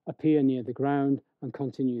 appear near the ground and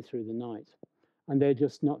continue through the night. And they're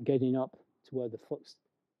just not getting up to where the flux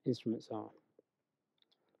instruments are.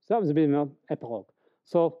 So that was a bit of an epilogue.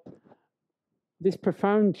 So this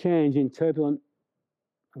profound change in turbulent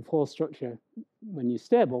and flow structure when you're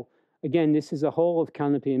stable, again, this is a whole of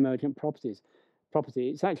canopy emergent property.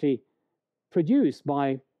 It's actually produced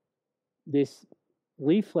by this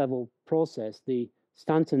leaf level process, the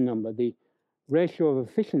Stanton number, the ratio of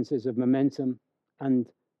efficiencies of momentum and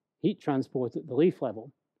heat transport at the leaf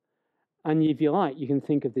level. And if you like, you can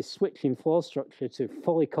think of this switch in flow structure to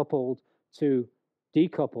fully coupled to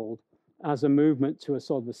decoupled as a movement to a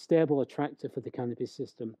sort of a stable attractor for the canopy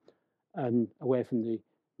system and away from the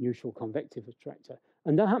neutral convective attractor.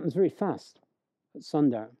 And that happens very fast at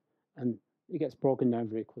sundown, and it gets broken down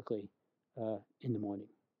very quickly in the morning.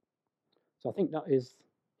 So I think that is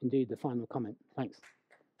indeed the final comment. Thanks.